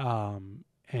 and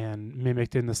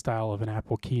mimicked in the style of an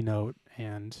Apple keynote.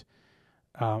 And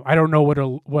I don't know what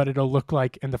it'll look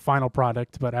like in the final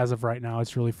product, but as of right now,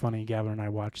 it's really funny. Gavin and I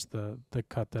watched the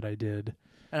cut that I did.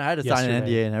 And I had to sign an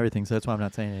NDA and everything, so that's why I'm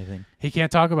not saying anything. He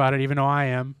can't talk about it, even though I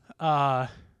am.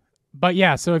 But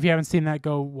yeah, so if you haven't seen that,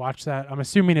 go watch that. I'm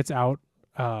assuming it's out,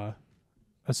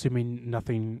 assuming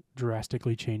nothing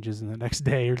drastically changes in the next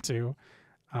day or two.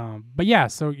 But yeah,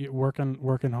 so you're working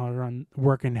hard on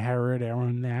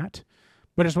that.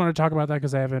 But I just wanted to talk about that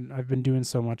because I've been doing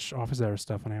so much office hour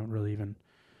stuff, and I haven't really even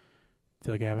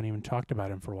feel like I haven't even talked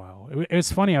about it for a while. It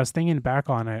was funny. I was thinking back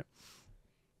on it,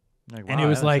 wow, and it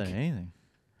was like, anything.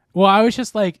 Well, I was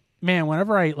just like, man,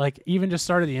 whenever I like even just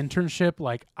started the internship,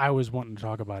 like I was wanting to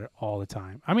talk about it all the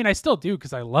time. I mean, I still do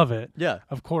because I love it. Yeah,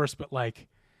 of course. But like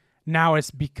now it's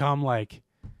become like,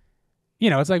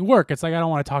 it's like work. It's like I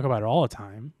don't want to talk about it all the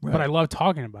time, but I love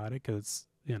talking about it because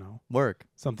it's, work,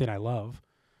 something I love.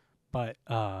 But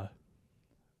yeah,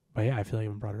 I feel like I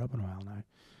haven't brought it up in a while now.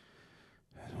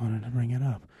 I just wanted to bring it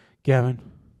up. Gavin,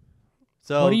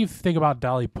 so what do you think about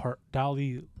Dolly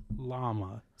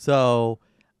Llama? So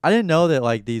I didn't know that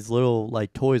like these little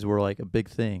like toys were like a big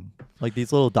thing. Like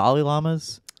these little Dolly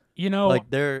Llamas. Like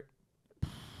they're,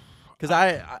 because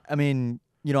I mean,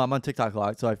 I'm on TikTok a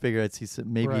lot, so I figured I'd see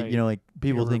some, maybe like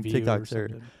people think TikToks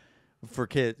are for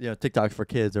kids, TikToks for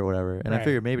kids or whatever. And I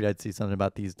figured maybe I'd see something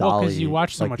about these Dolly. Well, because you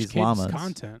watch so much these kids llamas.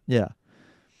 content. Yeah.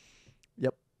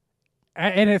 Yep.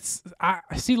 And it's I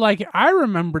see. Like I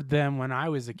remembered them when I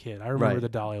was a kid. I remember Right. the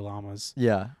Dalai Lamas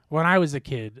Yeah. when I was a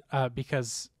kid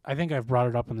because I think I've brought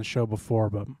it up on the show before,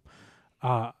 but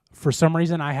for some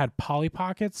reason I had Polly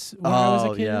Pockets when I was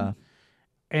a kid, yeah.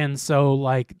 and so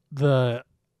like the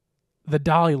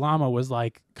Dalai Lama was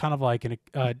like kind of like an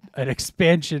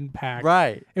expansion pack.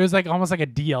 Right. It was like almost like a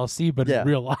DLC, but Yeah. in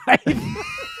real life.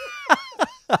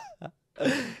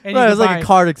 And Right, you it was could like buy- a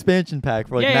card expansion pack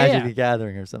for like Yeah, Magic yeah. the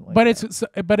Gathering or something. but like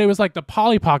that. but it was like the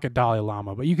Polly Pocket Dalai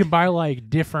Lama, but you can buy like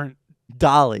different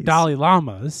Dollies. Dalai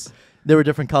Lamas. There were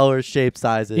different colors, shapes,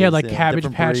 sizes. Yeah, like you know, Cabbage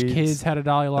different Patch breeds. Kids had a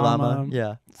Dalai Lama.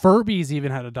 Yeah. Furbies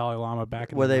even had a Dalai Lama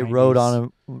back in Where the they 90s. rode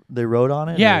on it. They rode on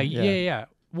it. Yeah, or- yeah.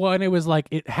 Well, and it was like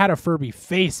it had a Furby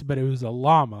face, but it was a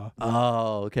llama.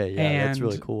 Oh, okay. Yeah, that's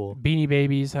really And cool. Beanie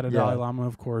Babies had a Yeah. Dalai Lama,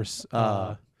 of course.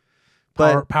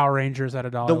 But Power Rangers had a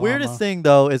Dalai the Lama. weirdest thing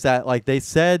though is that like they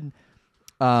said,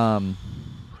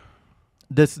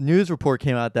 this news report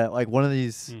came out that like one of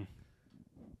these.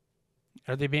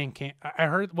 Are they being I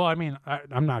heard. Well, I mean,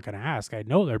 I'm not going to ask. I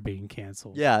know they're being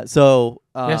canceled. Yeah. So.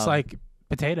 Just like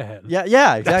Potato Head. Yeah.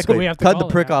 Yeah. Exactly. what we have to Cut the call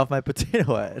it prick now. off my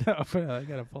potato head. I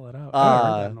gotta pull it up. I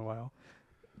haven't heard that in a while.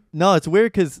 No, it's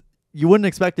weird because you wouldn't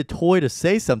expect a toy to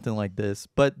say something like this,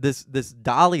 but this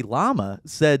Dalai Lama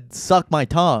said "suck my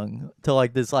tongue" to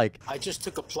like this like I just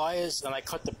took a pliers and I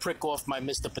cut the prick off my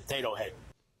Mr. Potato Head.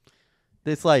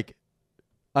 this like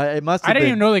it must. I have didn't been,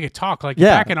 even know they could talk. Like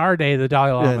Yeah. back in our day, the Dalai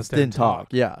yeah, Lamas didn't talk.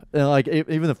 Yeah, and like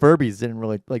even the Furbies didn't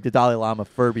really like the Dalai Lama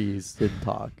Furbies didn't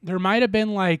talk. There might have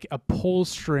been like a pull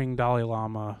string Dalai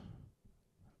Lama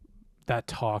that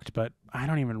talked, but I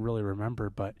don't even really remember.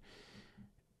 But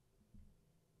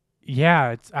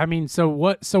yeah, it's. I mean, so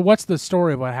what? So what's the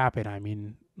story of what happened? I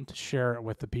mean, to share it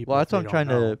with the people. Well, if that's what they I'm trying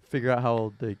don't know. to figure out how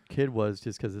old the kid was,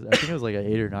 just because I think it was like an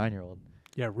 8 or 9 year old.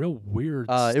 Yeah, real weird.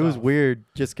 It was stuff. weird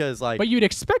just because like But you'd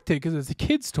expect it because it's a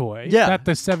kid's toy. Yeah. That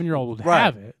the 7-year-old would right,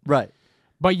 have it. right.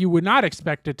 But you would not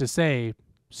expect it to say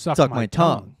 "suck, Suck my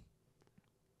tongue."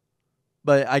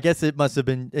 But I guess it must have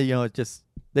been it just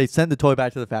they sent the toy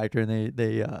back to the factory and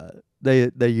they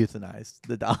euthanized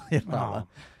the Dalai Lama.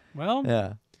 Oh. Well,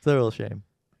 Yeah, it's a real shame.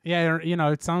 yeah,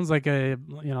 it sounds like a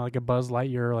like a Buzz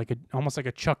Lightyear, like almost like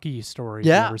a Chucky story.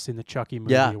 Yeah. You've ever seen the Chucky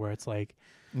movie Yeah. where it's like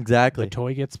Exactly. the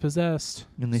toy gets possessed?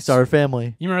 And they start a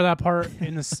family. You remember that part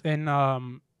in this in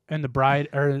the Bride,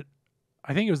 or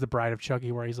I think it was the Bride of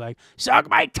Chucky, where he's like, "Suck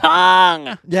my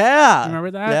tongue." Yeah. You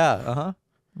remember that? Yeah.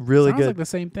 Really Sounds good. like the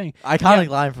same thing. Iconic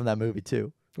Yeah. line from that movie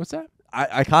too. What's that?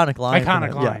 Iconic line. from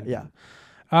Iconic that- line.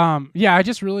 Yeah. Yeah, I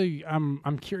just really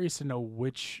I'm curious to know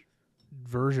which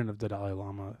version of the Dalai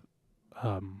Lama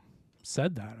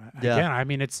said that. Yeah. Again, I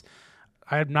mean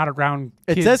I'm not around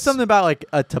It kids. says something about like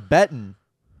a Tibetan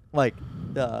like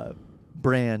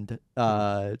brand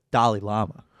Dalai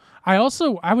Lama. I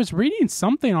was reading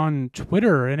something on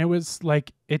Twitter and it was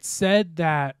like it said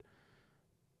that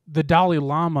the Dalai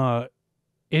Lama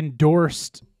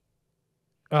endorsed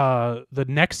the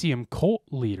Nexium cult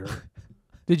leader.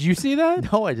 Did you see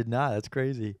that? No, I did not. That's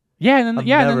crazy. Yeah, and then I've and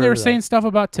then never they were heard of saying that. stuff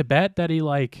about Tibet that he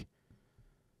like.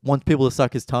 Wants people to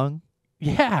suck his tongue.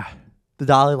 Yeah, The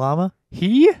Dalai Lama,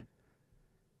 he.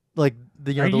 like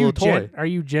the Are the you little toy. are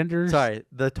you gender? Sorry,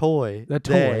 the toy. The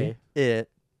They, it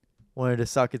wanted to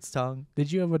suck its tongue.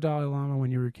 Did you have a Dalai Lama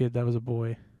when you were a kid? That was a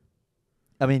boy.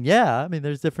 I mean, yeah. I mean,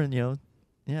 there's different.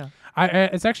 Yeah.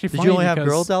 It's actually Did funny. you only have because-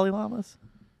 girl Dalai Lamas?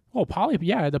 Oh,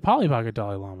 the Polly Pocket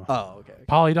Dalai Lama. Oh, okay.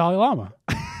 Polly Dalai Lama.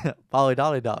 Polly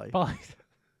Dolly Dolly. Polly.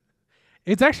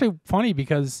 It's actually funny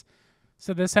because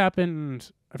so this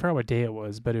happened. I forgot what day it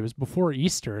was, but it was before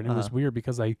Easter, and it was weird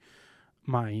because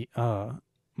my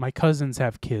cousins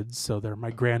have kids, so they're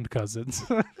my grand cousins.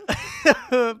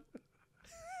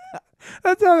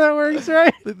 That's how that works,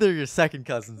 right? They're your second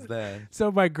cousins then.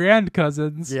 So my grand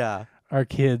cousins Yeah. are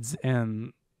kids,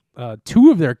 and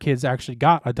 2 of their kids actually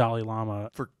got a Dalai Lama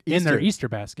For in their Easter. Easter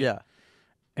basket. Yeah.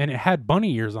 And it had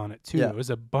bunny ears on it too. Yeah. It was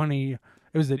a bunny.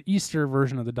 It was an Easter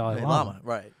version of the Dalai Dalai Lama. Lama,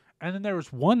 right. And then there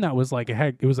was one that was like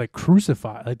it was like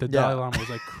crucified. Like the Yeah. Dalai Lama was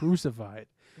like crucified.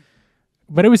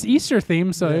 But it was Easter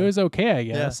themed, so it Yeah. was okay, I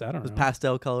guess. Yeah. I don't It was know.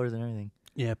 pastel colors and everything.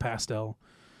 Yeah, pastel.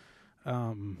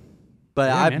 But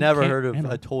Yeah, I've man, never can't- heard of you know.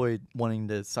 a toy wanting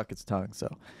to suck its tongue.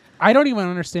 So I don't even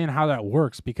understand how that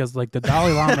works because like the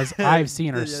Dalai Lamas I've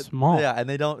seen are Yeah, small. Yeah, and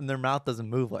and their mouth doesn't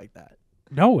move like that.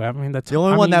 No, I mean that's The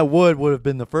only one that would have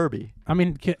been the Furby. I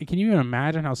mean, can you even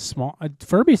imagine how small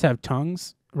Furbies have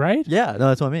tongues, right? Yeah, no,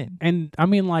 that's what I mean. And I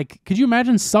mean, like, could you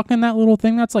imagine sucking that little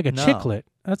thing? That's like a No. chiclet.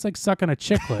 That's like sucking a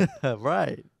chiclet.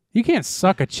 Right. You can't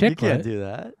suck a chiclet. You can't do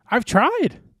that. I've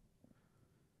tried.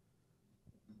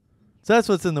 So that's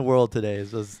what's in the world today.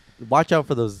 Is those, watch out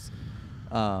for those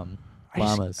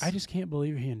llamas. I just can't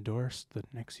believe he endorsed the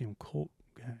Nexium cult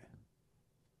guy.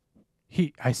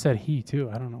 I said he too.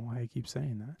 I don't know why I keep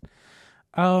saying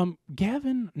that.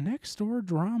 Gavin, Nextdoor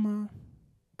Drama.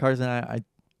 Carson, I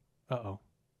Uh-oh.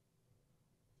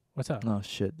 What's up? oh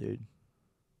shit, dude.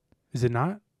 Is it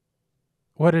not?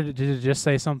 What did it just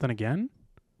say something again?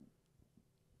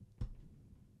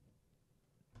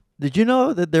 Did you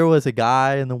know that there was a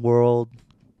guy in the world?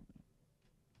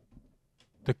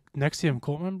 The Nexium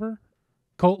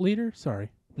cult leader? Sorry.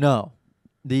 No,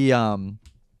 the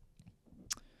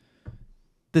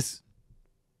this.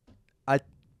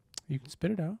 You can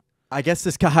spit it out. I guess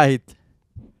this guy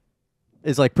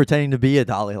is like pretending to be a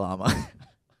Dalai Lama.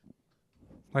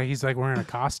 Like he's like wearing a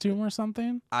costume or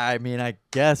something? I mean, I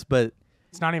guess, but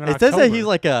It's not even it October. says that he's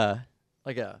like a.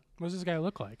 What does this guy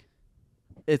look like?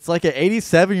 It's like an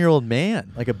 87-year-old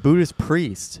man, like a Buddhist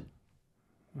priest.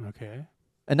 Okay.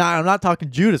 And I'm not talking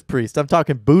Judas priest. I'm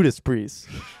talking Buddhist priest.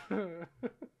 'Cause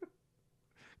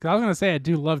I was going to say I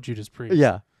do love Judas Priest.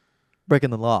 Yeah, breaking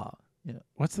the law. Yeah,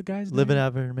 What's the guy's living name?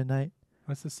 after midnight.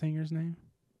 What's the singer's name?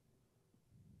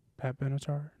 Pat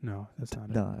Benatar? No, that's not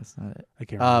it. No, that's not it. I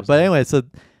can't remember. his But name. anyway, so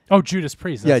Oh, Judas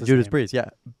Priest. yeah, That's his Judas name. priest. Yeah,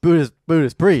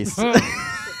 Buddhist priest.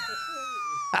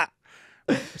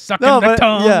 Sucking No, the but-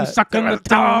 tongue. yeah. Sucking the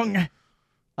tongue.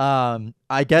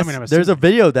 I guess I'm there's a assuming.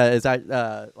 video that is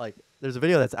there's a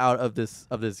video that's out of this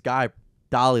guy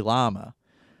Dalai Lama,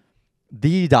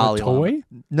 the Dalai Lama. toy?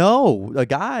 No, a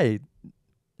guy.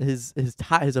 His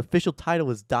official title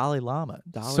is Dalai Lama.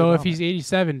 So if he's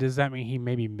 87, does that mean he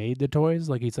maybe made the toys?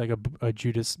 Like he's like a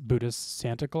Judas Buddhist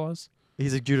Santa Claus?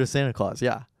 he's a Judas Santa Claus,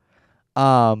 yeah.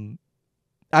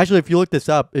 Actually, if you look this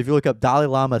up, if you look up Dalai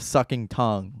Lama sucking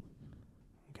tongue,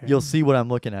 Okay. you'll see what I'm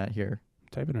looking at here.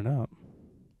 Typing it up.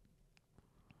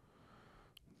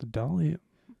 The Dalai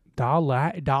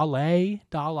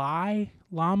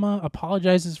Lama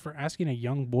apologizes for asking a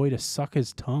young boy to suck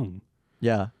his tongue.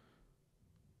 Yeah.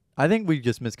 I think we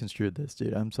just misconstrued this,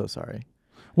 dude. I'm so sorry.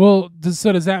 Well, does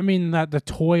that mean that the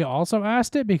toy also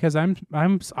asked it? Because I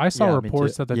saw Yeah, me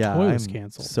reports too. that the Yeah, toy was I'm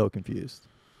canceled. So confused.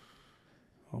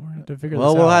 Well, we're gonna have to figure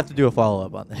Well, this we'll out. have to do a follow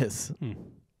up on this.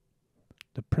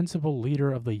 The principal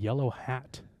leader of the Yellow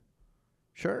Hat.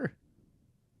 Sure.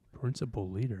 Principal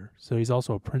leader. So he's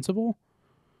also a principal?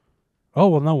 Oh,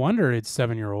 well, no wonder it's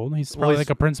 7-year-old. He's probably he's- like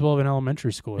a principal of an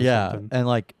elementary school or Yeah, something. and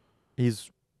like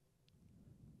he's.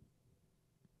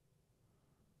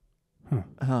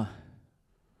 Huh.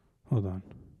 Hold on.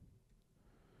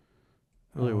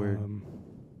 Really weird.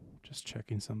 Just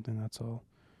checking something, that's all.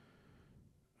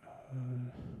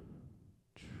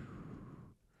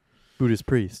 Buddhist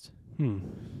priest.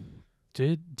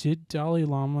 Did Dalai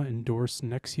Lama endorse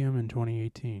Nexium in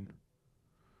 2018?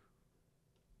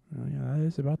 Oh, yeah, that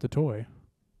is about the toy.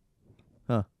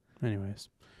 Huh. Anyways.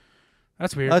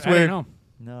 That's weird. That's I weird. don't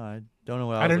know. No, I don't know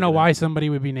what I don't know why somebody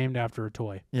would be named after a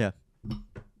toy. Yeah.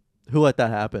 Who let that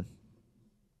happen?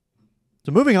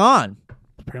 So moving on.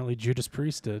 Apparently Judas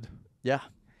Priest did. Yeah.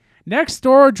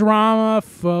 Nextdoor Drama,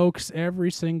 folks. Every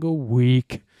single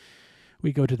week,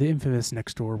 we go to the infamous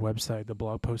Nextdoor website, the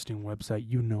blog posting website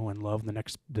you know and love.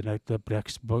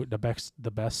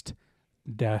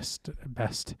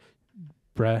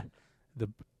 The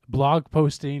blog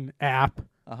posting app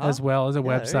as well as a Yeah,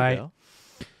 there you website go.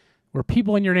 where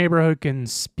people in your neighborhood can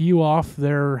spew off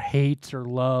their hate or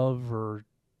love or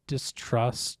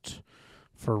distrust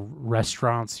for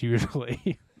restaurants.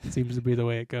 Usually, seems to be the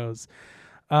way it goes.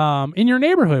 In your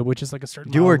neighborhood, which is like a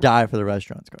certain Do or mile- die for the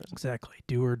restaurants, Carson. Exactly.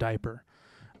 Do or diaper.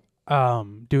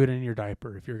 Do it in your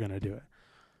diaper if you're going to do it.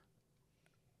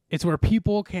 It's where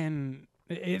people can,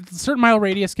 a certain mile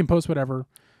radius can post whatever.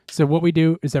 So what we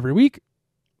do is every week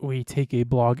we take a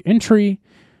blog entry,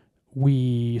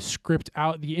 we script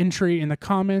out the entry in the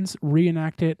comments,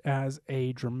 reenact it as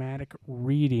a dramatic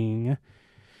reading,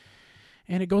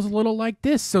 and it goes a little like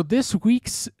this. So this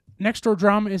week's Nextdoor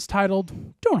Drama is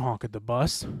titled, Don't Honk at the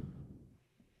Bus.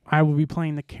 I will be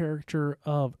playing the character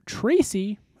of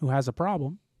Tracy, who has a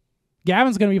problem.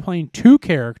 Gavin's going to be playing two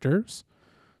characters.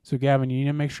 So, Gavin, you need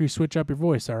to make sure you switch up your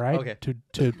voice, all right? Okay.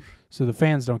 To so the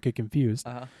fans don't get confused.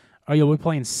 Uh-huh. You'll be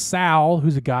playing Sal,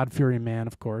 who's a God-fearing man,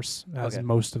 of course, as Okay.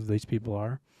 most of these people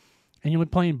are. And you'll be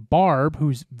playing Barb,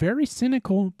 who's very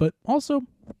cynical, but also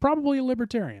probably a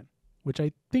libertarian, which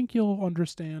I think you'll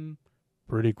understand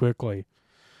pretty quickly.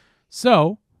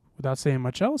 So, without saying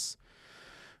much else,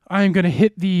 I am going to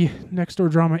hit the Nextdoor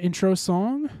Drama intro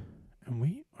song, and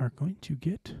we are going to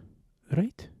get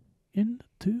right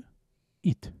into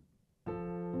it.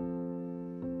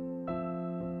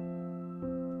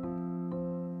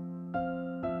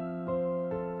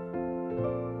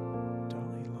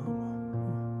 Dalai Lama.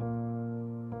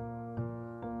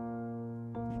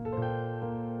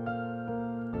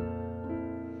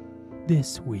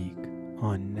 This week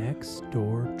on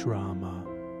Nextdoor Drama.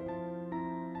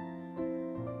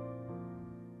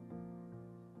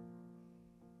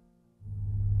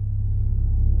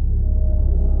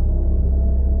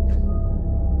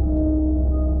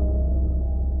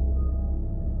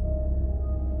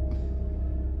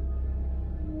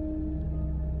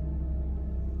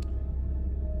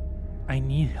 I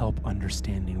need help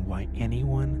understanding why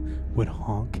anyone would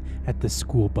honk at the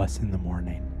school bus in the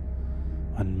morning.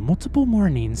 On multiple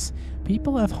mornings,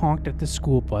 people have honked at the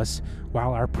school bus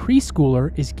while our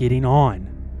preschooler is getting on.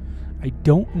 I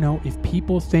don't know if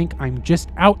people think I'm just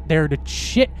out there to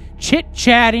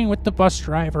chit-chatting with the bus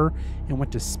driver and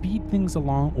want to speed things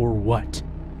along or what.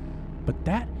 But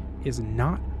that is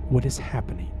not what is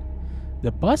happening.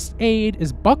 The bus aide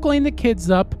is buckling the kids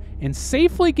up and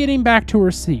safely getting back to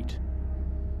her seat.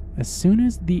 As soon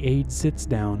as the aide sits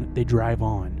down, they drive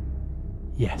on.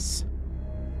 Yes.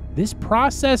 This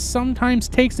process sometimes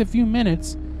takes a few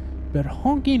minutes, but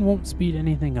honking won't speed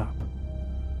anything up.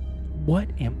 What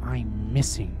am I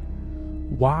missing?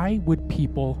 Why would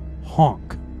people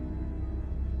honk?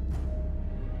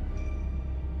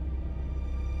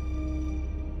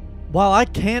 While I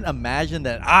can't imagine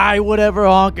that I would ever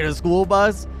honk at a school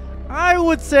bus, I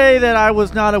would say that I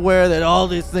was not aware that all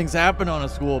these things happen on a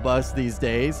school bus these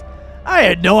days. I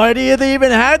had no idea they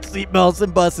even had seatbelts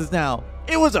in buses now.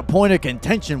 It was a point of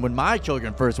contention when my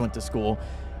children first went to school.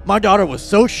 My daughter was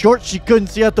so short she couldn't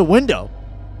see out the window.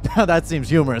 Now that seems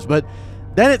humorous, but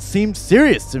then it seemed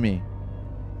serious to me.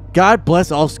 God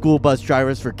bless all school bus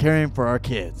drivers for caring for our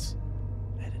kids.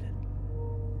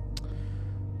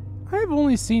 I've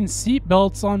only seen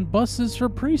seatbelts on buses for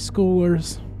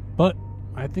preschoolers, but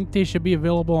I think they should be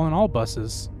available on all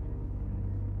buses.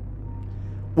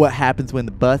 What happens when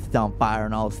the bus is on fire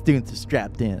and all the students are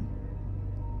strapped in?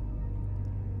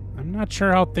 I'm not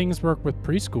sure how things work with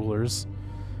preschoolers.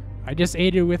 I just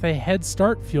aided with a Head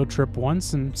Start field trip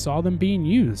once and saw them being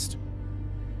used.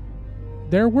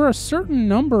 There were a certain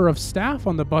number of staff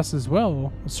on the bus as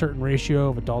well, a certain ratio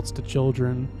of adults to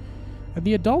children.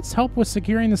 The adults helped with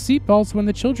securing the seatbelts when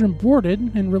the children boarded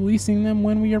and releasing them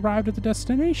when we arrived at the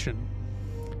destination.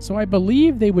 So I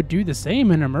believe they would do the same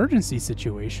in an emergency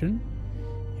situation.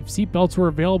 If seatbelts were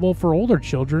available for older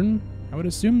children, I would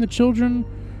assume the children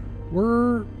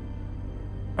were...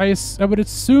 I would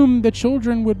assume the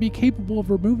children would be capable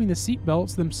of removing the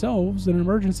seatbelts themselves in an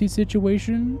emergency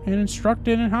situation and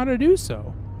instructed in how to do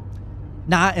so.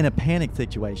 Not in a panic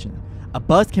situation. A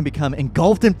bus can become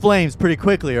engulfed in flames pretty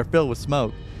quickly or filled with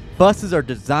smoke. Buses are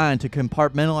designed to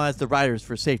compartmentalize the riders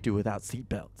for safety without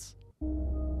seatbelts.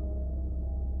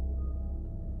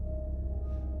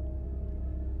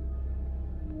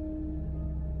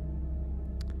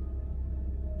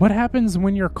 What happens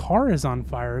when your car is on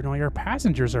fire and all your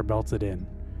passengers are belted in?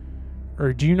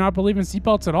 Or do you not believe in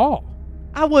seatbelts at all?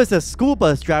 I was a school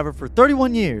bus driver for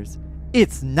 31 years.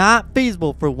 It's not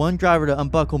feasible for one driver to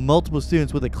unbuckle multiple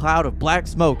students with a cloud of black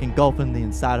smoke engulfing the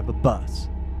inside of a bus.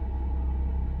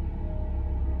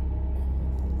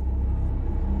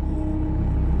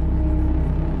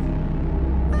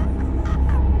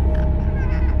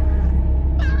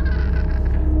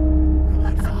 I'm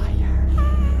on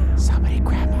fire. Somebody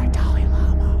grab my Dolly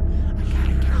Llama. I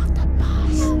gotta get off the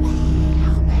bus. Help me.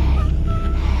 Help me.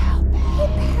 Help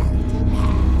me.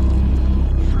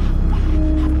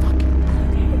 I'm fucking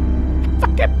burning. I'm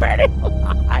fucking burning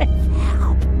alive.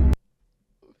 Help.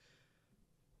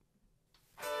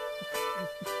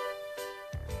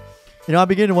 You know, I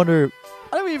begin to wonder,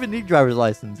 I don't even need driver's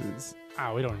licenses.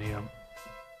 Oh, we don't need them.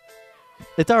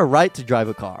 It's our right to drive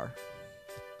a car.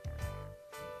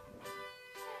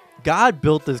 God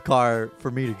built this car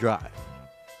for me to drive.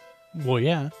 Well,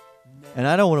 yeah. And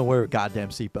I don't want to wear a goddamn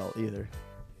seatbelt either.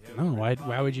 No,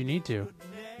 why would you need to?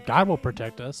 God will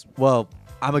protect us. Well,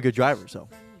 I'm a good driver, so.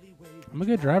 I'm a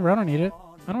good driver. I don't need it.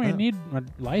 I don't even Yeah. need a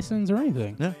license or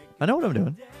anything. Yeah, I know what I'm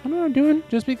doing. I know what I'm doing.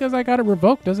 Just because I got it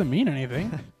revoked doesn't mean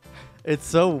anything. It's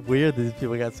so weird these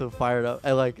people got so fired up.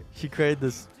 And like, she created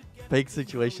this fake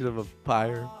situation of a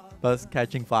fire bus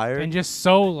catching fire. And just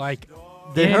so, like,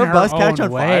 Did in her bus catch own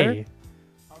on way. fire?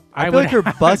 I feel like her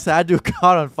bus had to have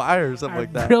caught on fire or something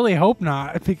like that. I really hope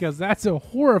not, because that's a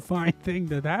horrifying thing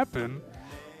to happen. You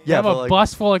Yeah, have but a like,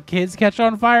 bus full of kids catch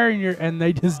on fire and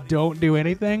they just don't do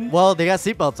anything. well, they got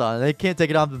seatbelts on. They can't take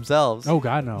it off themselves. Oh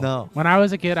God, no. No. When I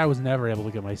was a kid, I was never able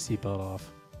to get my seatbelt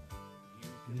off.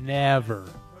 Never.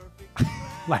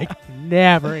 Like,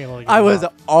 never able to get I it was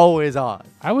off. always on.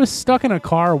 I was stuck in a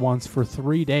car once for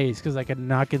 3 days because I could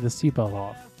not get the seatbelt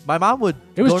off. My mom would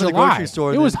It was go to the July. grocery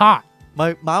store. It and was then hot.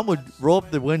 My mom would roll up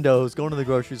the windows, go into the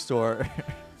grocery store,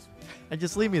 and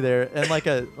just leave me there in like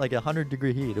a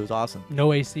 100-degree heat. It was awesome.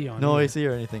 No AC on. No either. AC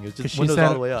or anything. It was 'Cause just she windows said,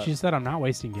 all the way up. She said, I'm not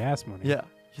wasting gas money. Yeah.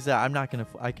 She said,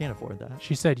 I can't afford that.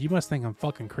 She said, you must think I'm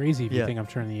fucking crazy if you Yeah. think I'm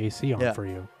turning the AC on Yeah. for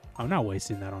you. I'm not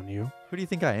wasting that on you. Who do you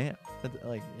think I am?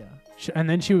 Like, yeah. And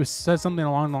then she said something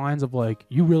along the lines of like,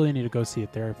 you really need to go see a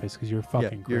therapist because you're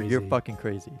fucking Yeah, crazy. you're fucking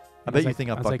crazy. I And bet was you like- think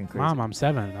I'm I was fucking like, crazy. Mom, I'm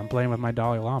 7. I'm playing with my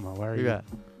Dalai Lama. Why are you? Yeah.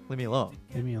 Leave me alone.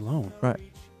 Leave me alone. Right.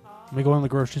 Let me go in the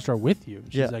grocery store with you.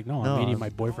 She's Yeah. like, no, No, I'm meeting I'm- my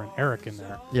boyfriend Eric in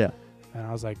there. Yeah. And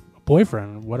I was like,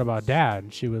 boyfriend? What about dad?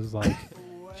 And she was like,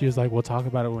 we'll talk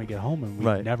about it when we get home. And we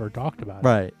Right. never talked about it.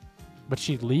 Right. But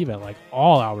she'd leave at like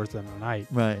all hours of the night.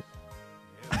 Right.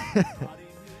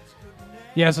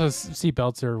 Yeah, so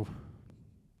seatbelts are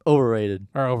Overrated.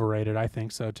 overrated. I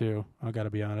think so too. I gotta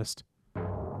be honest.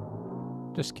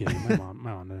 Just kidding. My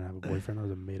mom didn't have a boyfriend. That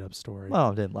was a made up story.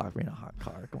 Mom didn't lock me in a hot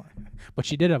car. Come on. But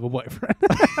she did have a boyfriend.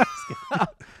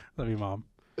 Love you, Mom.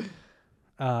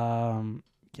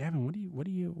 Gavin, what are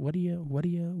you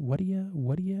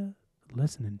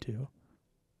listening to?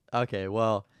 Okay,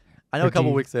 well, I know Or a couple do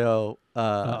you- weeks ago.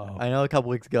 Uh-oh. I know a couple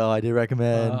weeks ago I did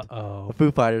recommend Uh-oh. a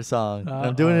Foo Fighters song. And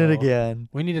I'm doing it Uh-oh. again.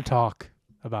 We need to talk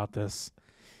about this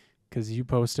because you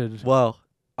posted Well,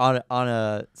 on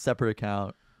a separate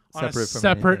account, on a separate from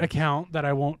separate anything. account that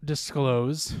I won't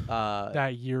disclose Uh,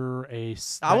 that you're a.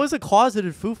 I was a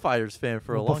closeted Foo Fighters fan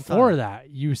for a long time. Before that,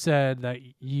 you said that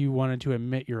you wanted to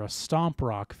admit you're a stomp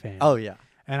rock fan. Oh yeah.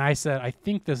 And I said, I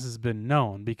think this has been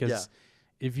known because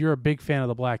Yeah. if you're a big fan of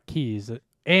the Black Keys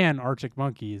and Arctic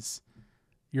Monkeys,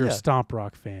 you're Yeah. a stomp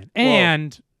rock fan. Well,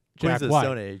 And Queens Jack of the White.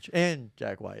 Stone Age and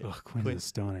Jack White. Ugh, Queens of the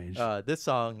Stone Age. This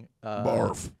song.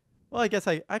 Barf. Well, I guess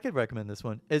I could recommend this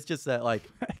one. It's just that like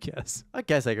I guess. I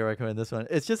could recommend this one.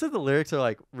 It's just that the lyrics are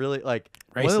like really like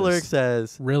one of the Racist. lyrics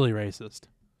says, Really racist.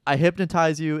 "I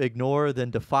hypnotize you, ignore,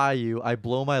 then defy you. I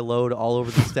blow my load all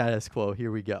over the status quo.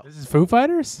 Here we go." This is Foo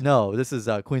Fighters? No, this is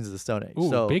Queens of the Stone Age. Ooh,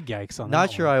 so big yikes on not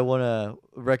that sure one. I want to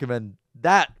recommend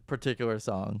that particular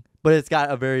song, but it's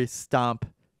got a very stomp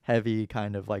heavy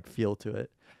kind of like feel to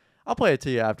it. I'll play it to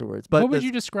you afterwards. But What would this-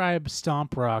 you describe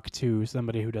stomp rock to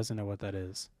somebody who doesn't know what that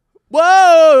is?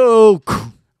 Whoa!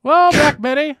 Well, Black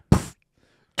Betty.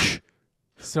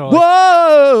 So,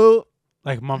 Whoa!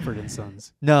 like Mumford and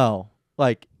Sons. No,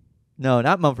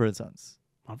 not Mumford and Sons.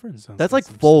 Mumford and Sons. That's did like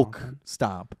some folk stomping.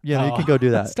 stomp. You know, you Oh. can go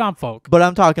do that. Stomp folk. But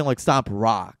I'm talking like stomp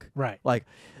rock. Right. Like,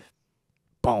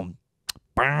 boom.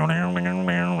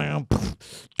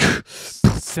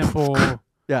 Simple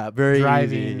Yeah, very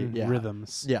driving easy. Yeah.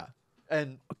 rhythms. Yeah.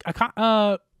 And I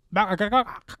can't,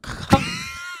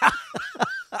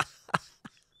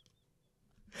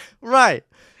 right.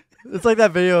 It's like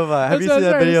that video of have you That's seen what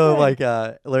I that was video of saying.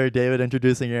 like Larry David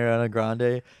introducing Ariana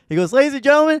Grande? He goes, "Ladies and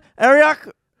gentlemen,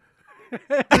 Ariana,"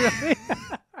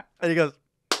 and he goes,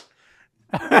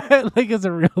 like it's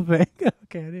a real thing.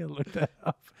 Okay, I need to look that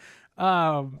up.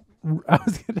 I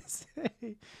was gonna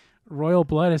say, Royal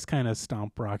Blood is kind of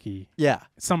stomp rocky. "Yeah,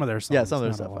 Some of their songs. yeah, some of their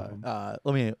not stuff." all of them.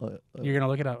 Let me. You're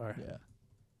gonna look it up. All right.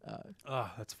 Yeah. Oh,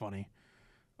 that's funny.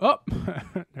 Oh,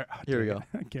 Here we dang go. it.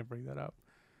 I can't bring that up.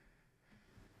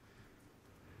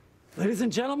 Ladies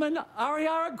and gentlemen,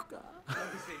 Ariana.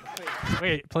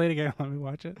 Wait, play it again. Let me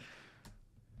watch it.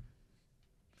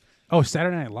 Oh,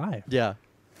 Saturday Night Live. Yeah.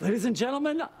 Ladies and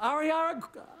gentlemen, Ariana.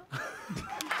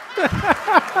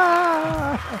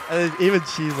 And even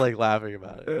she's like laughing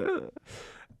about it.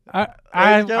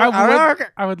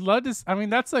 I would love to. I mean,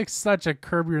 that's like such a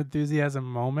Curb Your Enthusiasm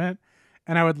moment,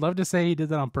 and I would love to say he did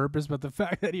that on purpose. But the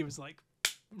fact that he was like,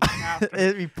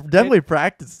 after, He definitely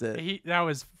practiced it. that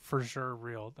was for sure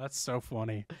real. That's so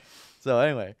funny. So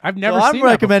anyway, I've never so seen I'm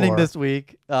that recommending before. this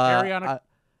week. Ariana-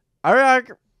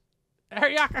 Ariana.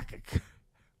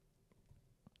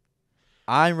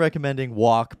 I'm recommending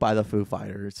 "Walk" by the Foo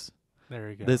Fighters. There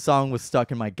you go. This song was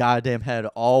stuck in my goddamn head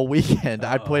all weekend.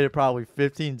 I Uh-oh. played it probably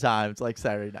 15 times, like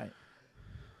Saturday night.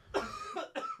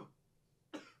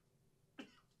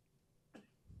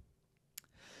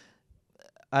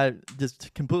 I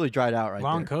just completely dried out right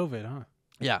Long there. COVID, huh?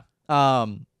 Yeah.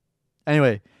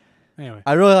 Anyway, Anyway,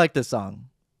 I really like this song.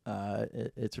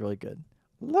 It's really good.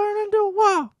 Learning to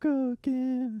walk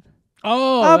again.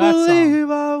 oh, I that song.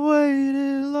 believe I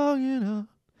waited long enough.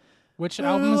 Which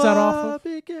album is that off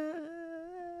of?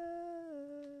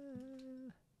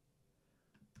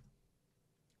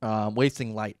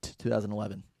 Wasting Light,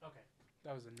 2011. Okay,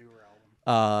 that was a newer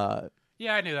album.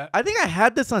 Yeah, I knew that. I think I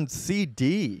had this on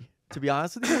CD, to be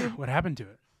honest with you. What happened to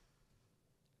it?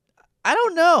 I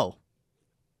don't know.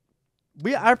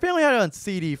 Our family had it on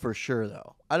CD for sure,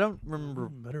 though. I don't remember.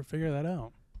 Better figure that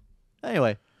out.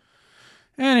 Anyway,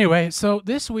 Anyway, so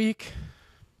this week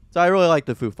So I really like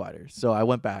the Foo Fighters. So I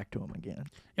went back to them again.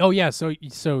 Oh yeah, so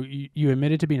you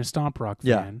admitted to being a stomp rock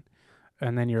Yeah. fan,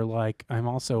 and then you're like, I'm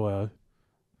also a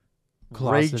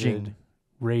closeted,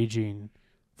 raging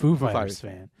Foo Fighters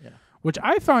fan. Yeah. Which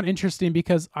I found interesting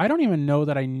because I don't even know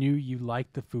that I knew you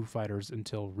liked the Foo Fighters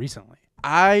until recently.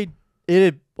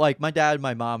 Like my dad and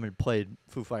my mom had played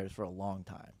Foo Fighters for a long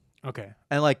time. Okay.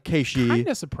 And like Keishi, Kind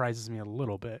of surprises me a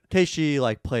little bit. Keishi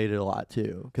like played it a lot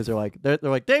too because they're like,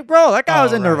 Dave, bro, that guy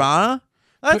was in right. Nirvana.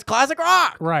 That's classic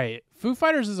rock. Right. Foo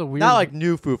Fighters is a weird. Not like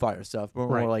new Foo Fighters stuff, but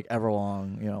Right. more like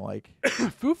Everlong. Like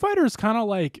Foo Fighters kind of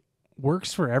like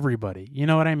works for everybody. You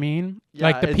know what I mean? Yeah,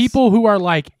 like the it's- people who are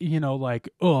like, like,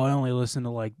 oh, I only listen to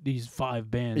like these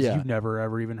 5 bands Yeah. you've never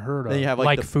ever even heard of. Then you have,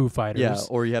 like, the- Foo Fighters. yeah,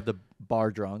 or you have the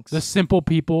bar drunks. The simple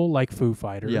people like Foo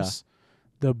Fighters. Yeah.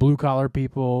 The blue collar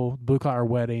people, blue collar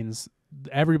weddings.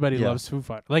 Everybody Yeah. loves Foo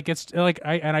Fighters. Like it's like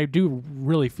I do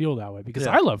really feel that way because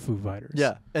Yeah. I love Foo Fighters.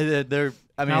 Yeah, and they're.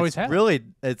 I mean, always it's have. really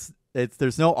it's.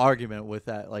 There's no argument with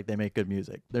that. Like they make good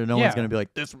music. No Yeah. one's gonna be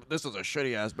like this is a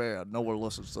shitty ass band. No one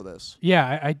listens to this.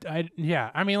 Yeah,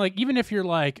 I mean, like even if you're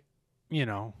like, you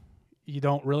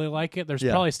don't really like it, there's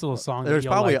Yeah. probably still a song. There's that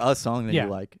you'll probably like. a song that Yeah.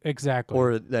 you like, Exactly.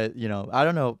 or that I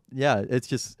don't know. Yeah, it's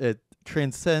just it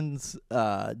transcends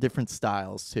different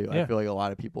styles too. Yeah. I feel like a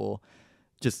lot of people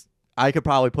just. I could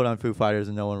probably put on Foo Fighters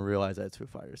and no one would realize that it's Foo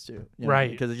Fighters too. Right.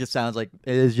 Because it just sounds like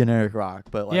it is generic rock,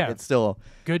 but like Yeah. it's still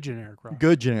Good generic rock.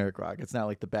 good generic rock. It's not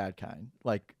like the bad kind,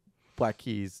 like Black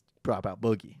Keys, Dropout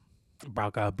Boogie,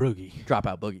 Broogie.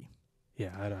 Dropout Boogie.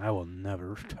 Yeah, I will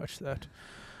never touch that.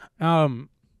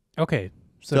 Okay.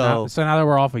 So So- now that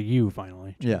we're off of you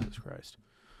finally. Yeah. Jesus Christ.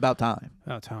 About time.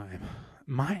 About time.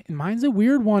 Mine's a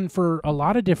weird one for a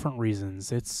lot of different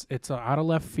reasons. It's a out of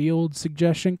left field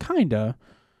suggestion, kinda.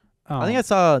 I think I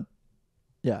saw.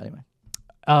 Yeah. Anyway,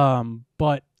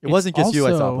 but it wasn't just you.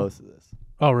 I saw also- posted this.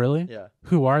 Oh, really? Yeah.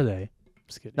 Who are they?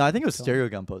 Just kidding. No, I think it was So- Stereo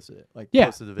Gun posted it. Like Yeah,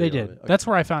 posted the they video. did. Of it. That's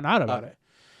where I found out about Okay. it.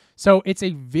 So it's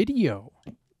a video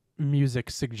music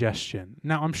suggestion.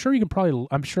 Now I'm sure you can probably.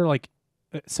 I'm sure like.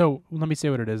 So let me say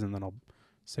what it is, and then I'll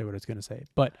say what it's going to say.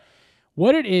 But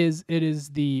what it is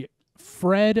the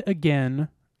Fred Again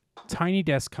Tiny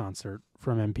Desk concert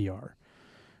from NPR.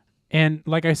 And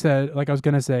like I said, like I was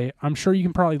going to say, I'm sure you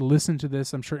can probably listen to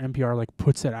this. I'm sure NPR like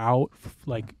puts it out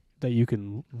like that you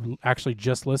can actually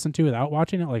just listen to without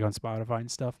watching it, like on Spotify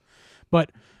and stuff.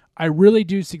 But I really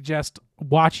do suggest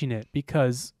watching it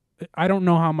because I don't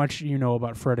know how much you know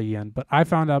about Fred Again, but I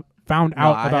found out No,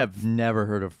 I about have never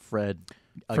heard of Fred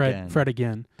again. Fred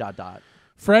Again. Dot dot.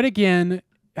 Fred Again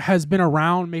has been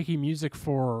around making music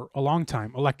for a long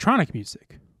time, electronic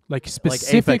music, like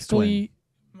specifically.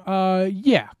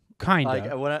 Yeah, kind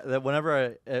of. Like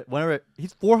whenever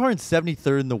he's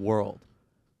 473rd in the world,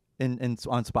 in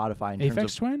on Spotify. In terms Aphex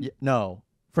of, Twin? No,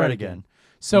 Fred Fred Again. again.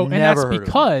 So, and Never that's heard of him.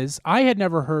 because I had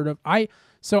never heard of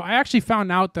So I actually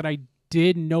found out that I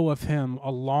did know of him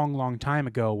a long, long time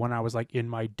ago when I was like in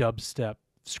my dubstep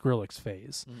Skrillex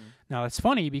phase. Now that's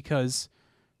funny because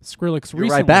Skrillex You're recently,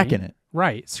 right back in it.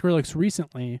 Right, Skrillex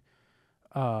recently,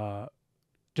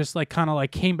 just like kind of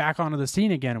like came back onto the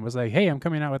scene again and was like, "Hey, I'm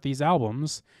coming out with these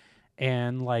albums,"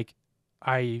 and like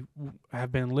I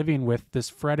have been living with this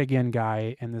Fred Again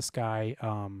guy and this guy.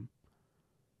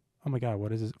 Oh my God,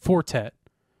 what is it? Fortet.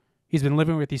 He's been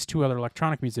living with these 2 other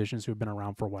electronic musicians who have been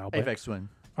around for a while, but Aphex Twin.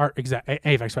 are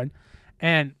Aphex Twin,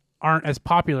 and aren't as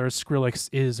popular as Skrillex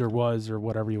is or was or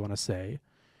whatever you want to say.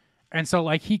 And so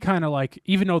like he kind of like,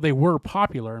 even though they were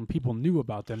popular and people knew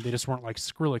about them, they just weren't like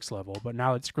Skrillex level. But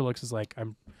now that Skrillex is like,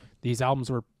 these albums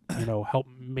were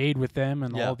made with them,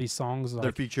 and Yeah. all these songs They're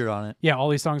like, featured on it. yeah, all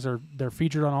these songs they're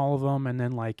featured on all of them. And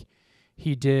then like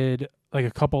he did like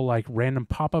a couple like random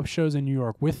pop-up shows in New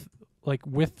York with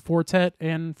Fortet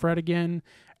and Fred Again,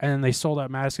 and then they sold out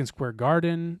Madison Square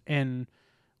Garden, and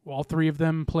all 3 of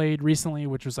them played recently,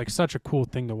 which was like such a cool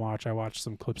thing to watch. I watched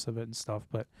some clips of it and stuff,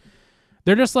 but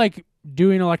they're just like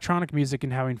doing electronic music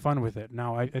and having fun with it.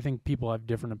 Now I think people have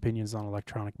different opinions on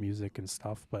electronic music and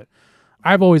stuff, but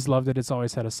I've always loved it. It's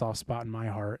always had a soft spot in my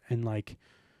heart, and like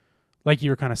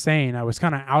you were kind of saying, I was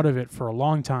kind of out of it for a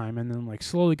long time, and then like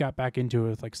slowly got back into it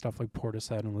with like stuff like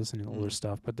Portishead and listening to older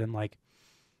stuff. But then like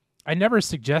I never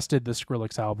suggested the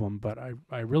Skrillex album, but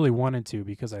I really wanted to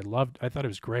because I thought it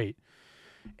was great,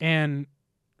 and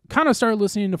kind of started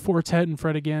listening to Fortet and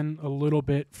Fred Again a little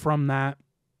bit from that.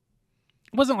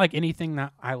 It wasn't like anything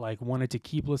that I like wanted to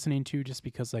keep listening to, just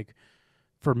because like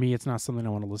for me it's not something I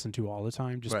want to listen to all the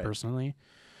time, just Right. personally.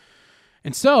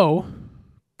 And so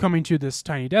coming to this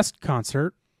Tiny Desk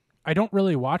concert, I don't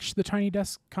really watch the Tiny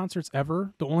Desk concerts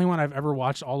ever. The only one I've ever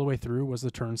watched all the way through was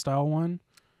the Turnstile one.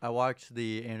 I watched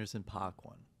the Anderson .Paak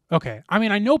one. Okay. I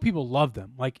mean, I know people love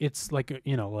them. Like, it's like,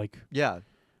 you know, like... Yeah.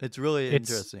 It's really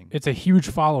interesting. It's a huge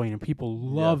following, and people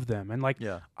love them. And, like,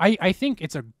 I think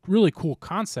it's a really cool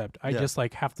concept. I just,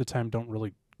 like, half the time don't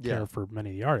really care for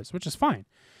many of the artists, which is fine.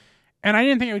 And I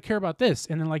didn't think I would care about this.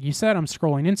 And then, like you said, I'm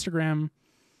scrolling Instagram,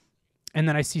 and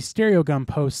then I see Stereo Gum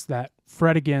posts that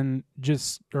Fred Again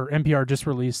NPR just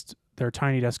released their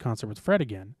Tiny Desk concert with Fred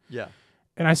Again. Yeah.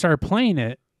 And I started playing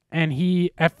it. And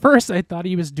at first I thought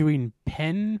he was doing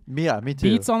pen me too.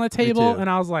 beats on the table. And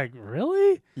I was like,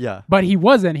 really? Yeah. But he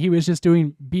wasn't. He was just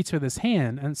doing beats with his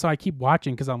hand. And so I keep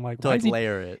watching because I'm like, to like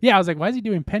layer it. Yeah, I was like, why is he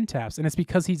doing pen taps? And it's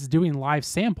because he's doing live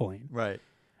sampling. Right.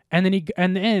 And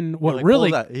then what like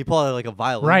really... he pulled out like a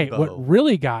violin Right. bow. What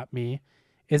really got me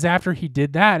is after he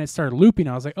did that and it started looping,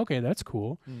 I was like, okay, that's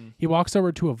cool. He walks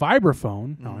over to a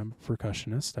vibraphone. No, I'm a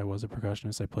percussionist. I was a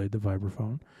percussionist. I played the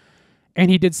vibraphone. And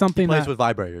he did something plays with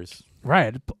vibrators.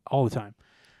 Right, all the time.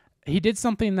 He did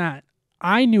something that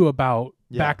I knew about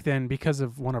back then because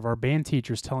of one of our band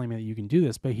teachers telling me that you can do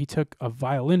this, but he took a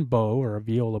violin bow or a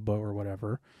viola bow or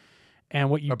whatever, and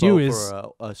what you do is...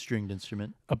 for a stringed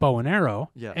instrument. A bow and arrow.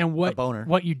 Yeah, and a boner.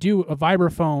 What you do, a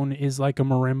vibraphone is like a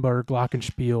marimba or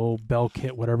glockenspiel, bell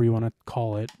kit, whatever you want to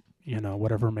call it. You know,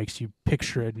 whatever makes you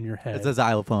picture it in your head. It's a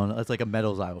xylophone. It's like a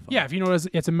metal xylophone. Yeah, if you know,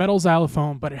 it's a metal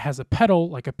xylophone, but it has a pedal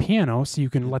like a piano, so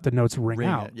you can let the notes ring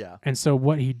out. It, yeah. And so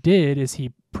what he did is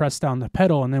he pressed down the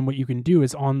pedal, and then what you can do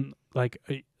is on like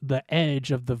the edge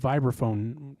of the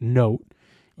vibraphone note,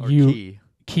 key.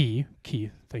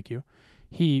 Thank you.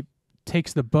 He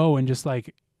takes the bow and just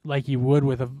like you would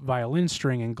with a violin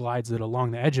string and glides it along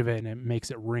the edge of it, and it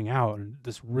makes it ring out. And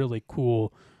this really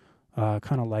cool,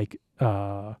 kind of like.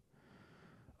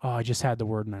 I just had the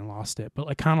word and I lost it. But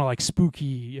like kind of like spooky,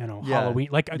 you know, Halloween.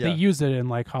 Like they use it in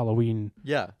like Halloween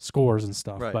scores and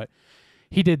stuff. Right. But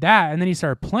he did that, and then he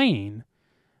started playing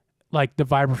like the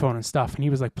vibraphone and stuff, and he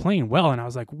was like playing well, and I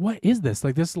was like, what is this?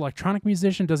 Like this electronic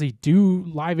musician, does he do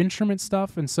live instrument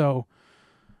stuff? And so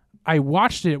I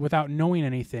watched it without knowing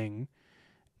anything,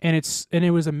 and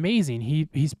it was amazing.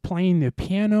 He's playing the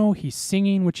piano, he's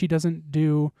singing, which he doesn't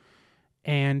do.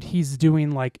 And he's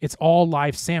doing like, it's all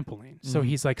live sampling. So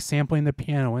he's like sampling the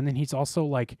piano, and then he's also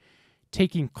like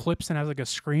taking clips and has like a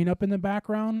screen up in the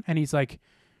background, and he's like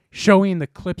showing the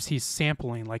clips he's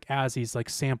sampling like as he's like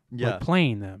like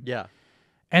playing them. Yeah.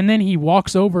 And then he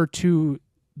walks over to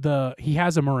he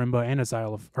has a marimba and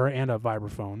a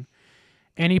vibraphone,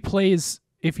 and he plays.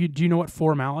 Do you know what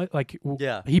four mallet? Like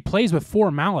he plays with four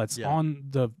mallets on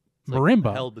the marimba,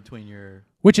 like held between your,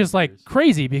 which is like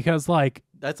crazy because like.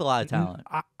 That's a lot of talent.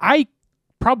 I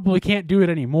probably can't do it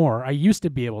anymore. I used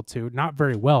to be able to, not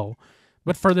very well.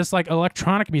 But for this like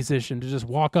electronic musician to just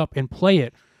walk up and play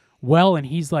it well, and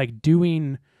he's like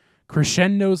doing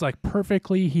crescendos like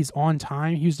perfectly. He's on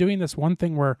time. He was doing this one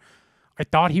thing where I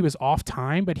thought he was off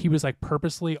time, but he was like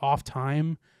purposely off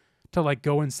time to like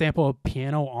go and sample a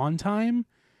piano on time.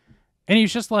 And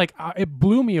he's just like, it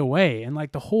blew me away. And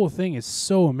like the whole thing is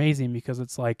so amazing because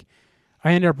it's like,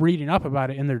 I ended up reading up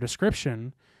about it in their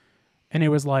description, and it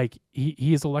was like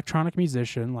he's an electronic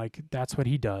musician, like that's what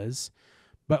he does.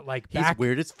 But like he's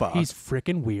weird as fuck. He's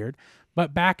freaking weird.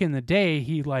 But back in the day,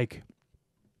 he like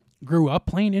grew up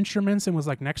playing instruments and was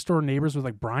like next door neighbors with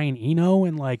like Brian Eno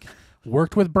and like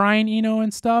worked with Brian Eno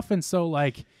and stuff. And so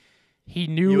like he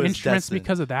knew instruments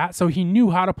because of that. So he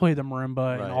knew how to play the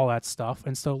marimba and all that stuff.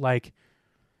 And so like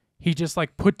he just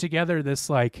like put together this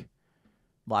like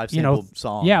live sample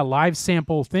song. Yeah, live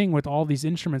sample thing with all these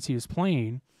instruments he was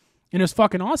playing. And it was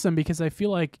fucking awesome because I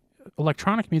feel like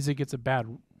electronic music gets a bad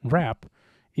rap,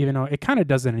 even though it kind of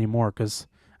doesn't anymore because,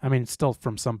 I mean, still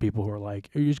from some people who are like,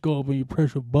 you just go up and you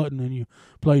press a button and you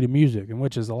play the music, and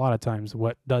which is a lot of times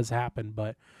what does happen.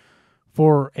 But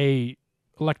for a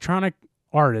electronic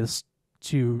artist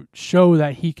to show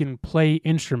that he can play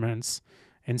instruments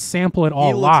and sample it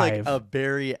all live. He looks like a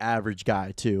very average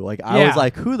guy too. Like I was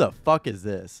like, who the fuck is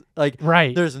this? Like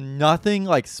there's nothing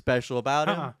like special about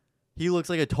him. He looks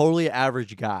like a totally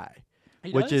average guy.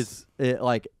 Which is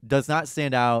like does not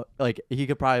stand out. Like he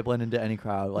could probably blend into any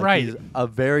crowd. Like he's a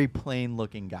very plain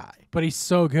looking guy. But he's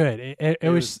so good.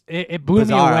 It blew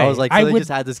bizarre. me away. I was like, so they just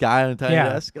had this guy on a tiny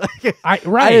desk. I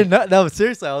didn't know. No,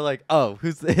 seriously, I was like, oh,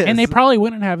 who's this? And they probably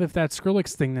wouldn't have if that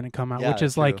Skrillex thing didn't come out, Yeah, which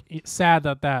is true. like sad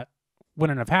that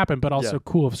wouldn't have happened, but also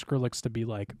cool of Skrillex to be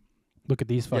like, look at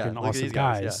these fucking look at awesome these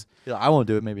guys. Yeah, I won't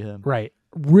do it. Maybe him. Right.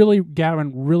 Really,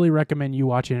 Gavin, really recommend you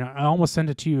watching it. I almost sent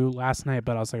it to you last night,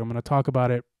 but I was like, I'm going to talk about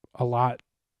it a lot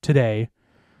today.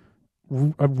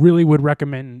 I really would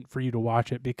recommend for you to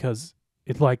watch it because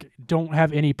It's like, don't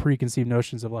have any preconceived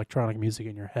notions of electronic music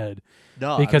in your head.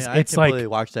 No, because I it's like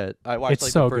watched that. I watched it's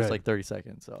like so the first good. like 30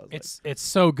 seconds. So I was it's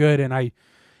so good, and I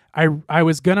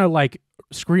was gonna like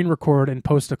screen record and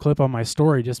post a clip on my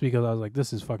story just because I was like,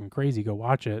 this is fucking crazy. Go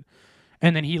watch it.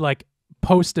 And then he like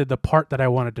posted the part that I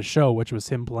wanted to show, which was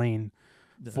him playing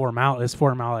his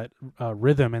 4-mallet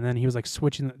rhythm, and then he was like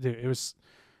switching. Dude, it was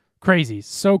crazy,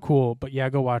 so cool. But yeah,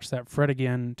 go watch that Fred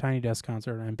Again Tiny Desk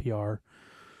concert on NPR.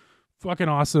 Fucking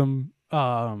awesome.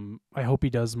 I hope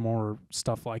he does more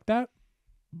stuff like that.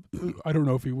 I don't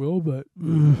know if he will, but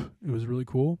it was really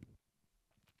cool.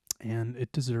 And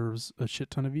it deserves a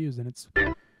shit ton of views, and it's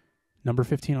number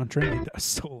 15 on trending. That's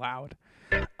so loud.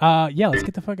 Yeah, let's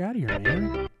get the fuck out of here,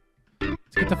 man.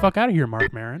 Let's get the fuck out of here,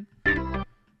 Mark Maron.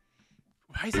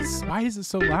 Why is it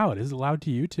so loud? Is it loud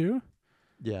to you too?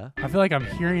 Yeah. I feel like I'm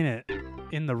hearing it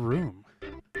in the room.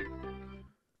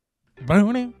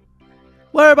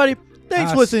 Well, everybody,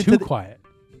 thanks for listening too to quiet.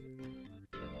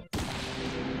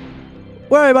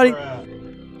 Well, everybody,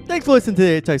 thanks for listening to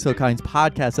the Types So Kinds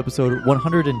podcast, episode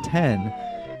 110.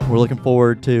 We're looking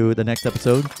forward to the next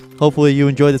episode. Hopefully you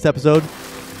enjoyed this episode.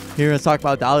 Hearing us talk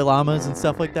about Dalai Lamas and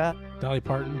stuff like that. Dolly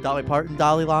Parton.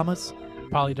 Dalai Lamas.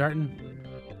 Polly Darton.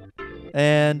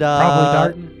 And probably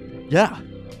Darton. Yeah.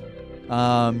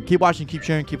 Keep watching, keep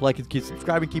sharing, keep liking, keep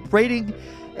subscribing, keep rating,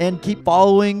 and keep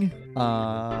following.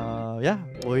 Yeah,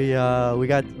 we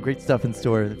got great stuff in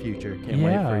store in the future. Can't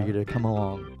wait for you to come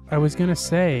along. I was gonna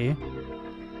say,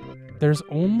 there's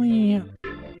only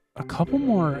a couple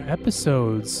more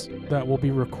episodes that will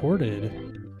be recorded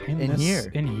in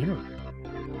here.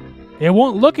 It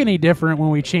won't look any different when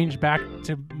we change back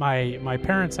to my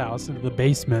parents' house into the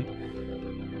basement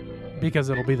because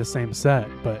it'll be the same set.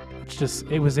 But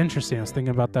it was interesting. I was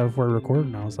thinking about that before we recorded,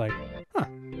 and I was like,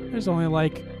 there's only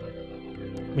like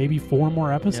maybe 4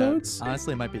 more episodes. Yeah,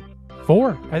 honestly, it might be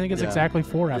 4. I think it's exactly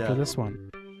 4 after this one.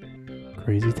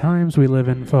 Crazy times we live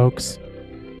in, folks.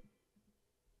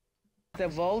 The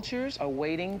vultures are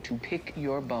waiting to pick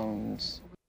your bones.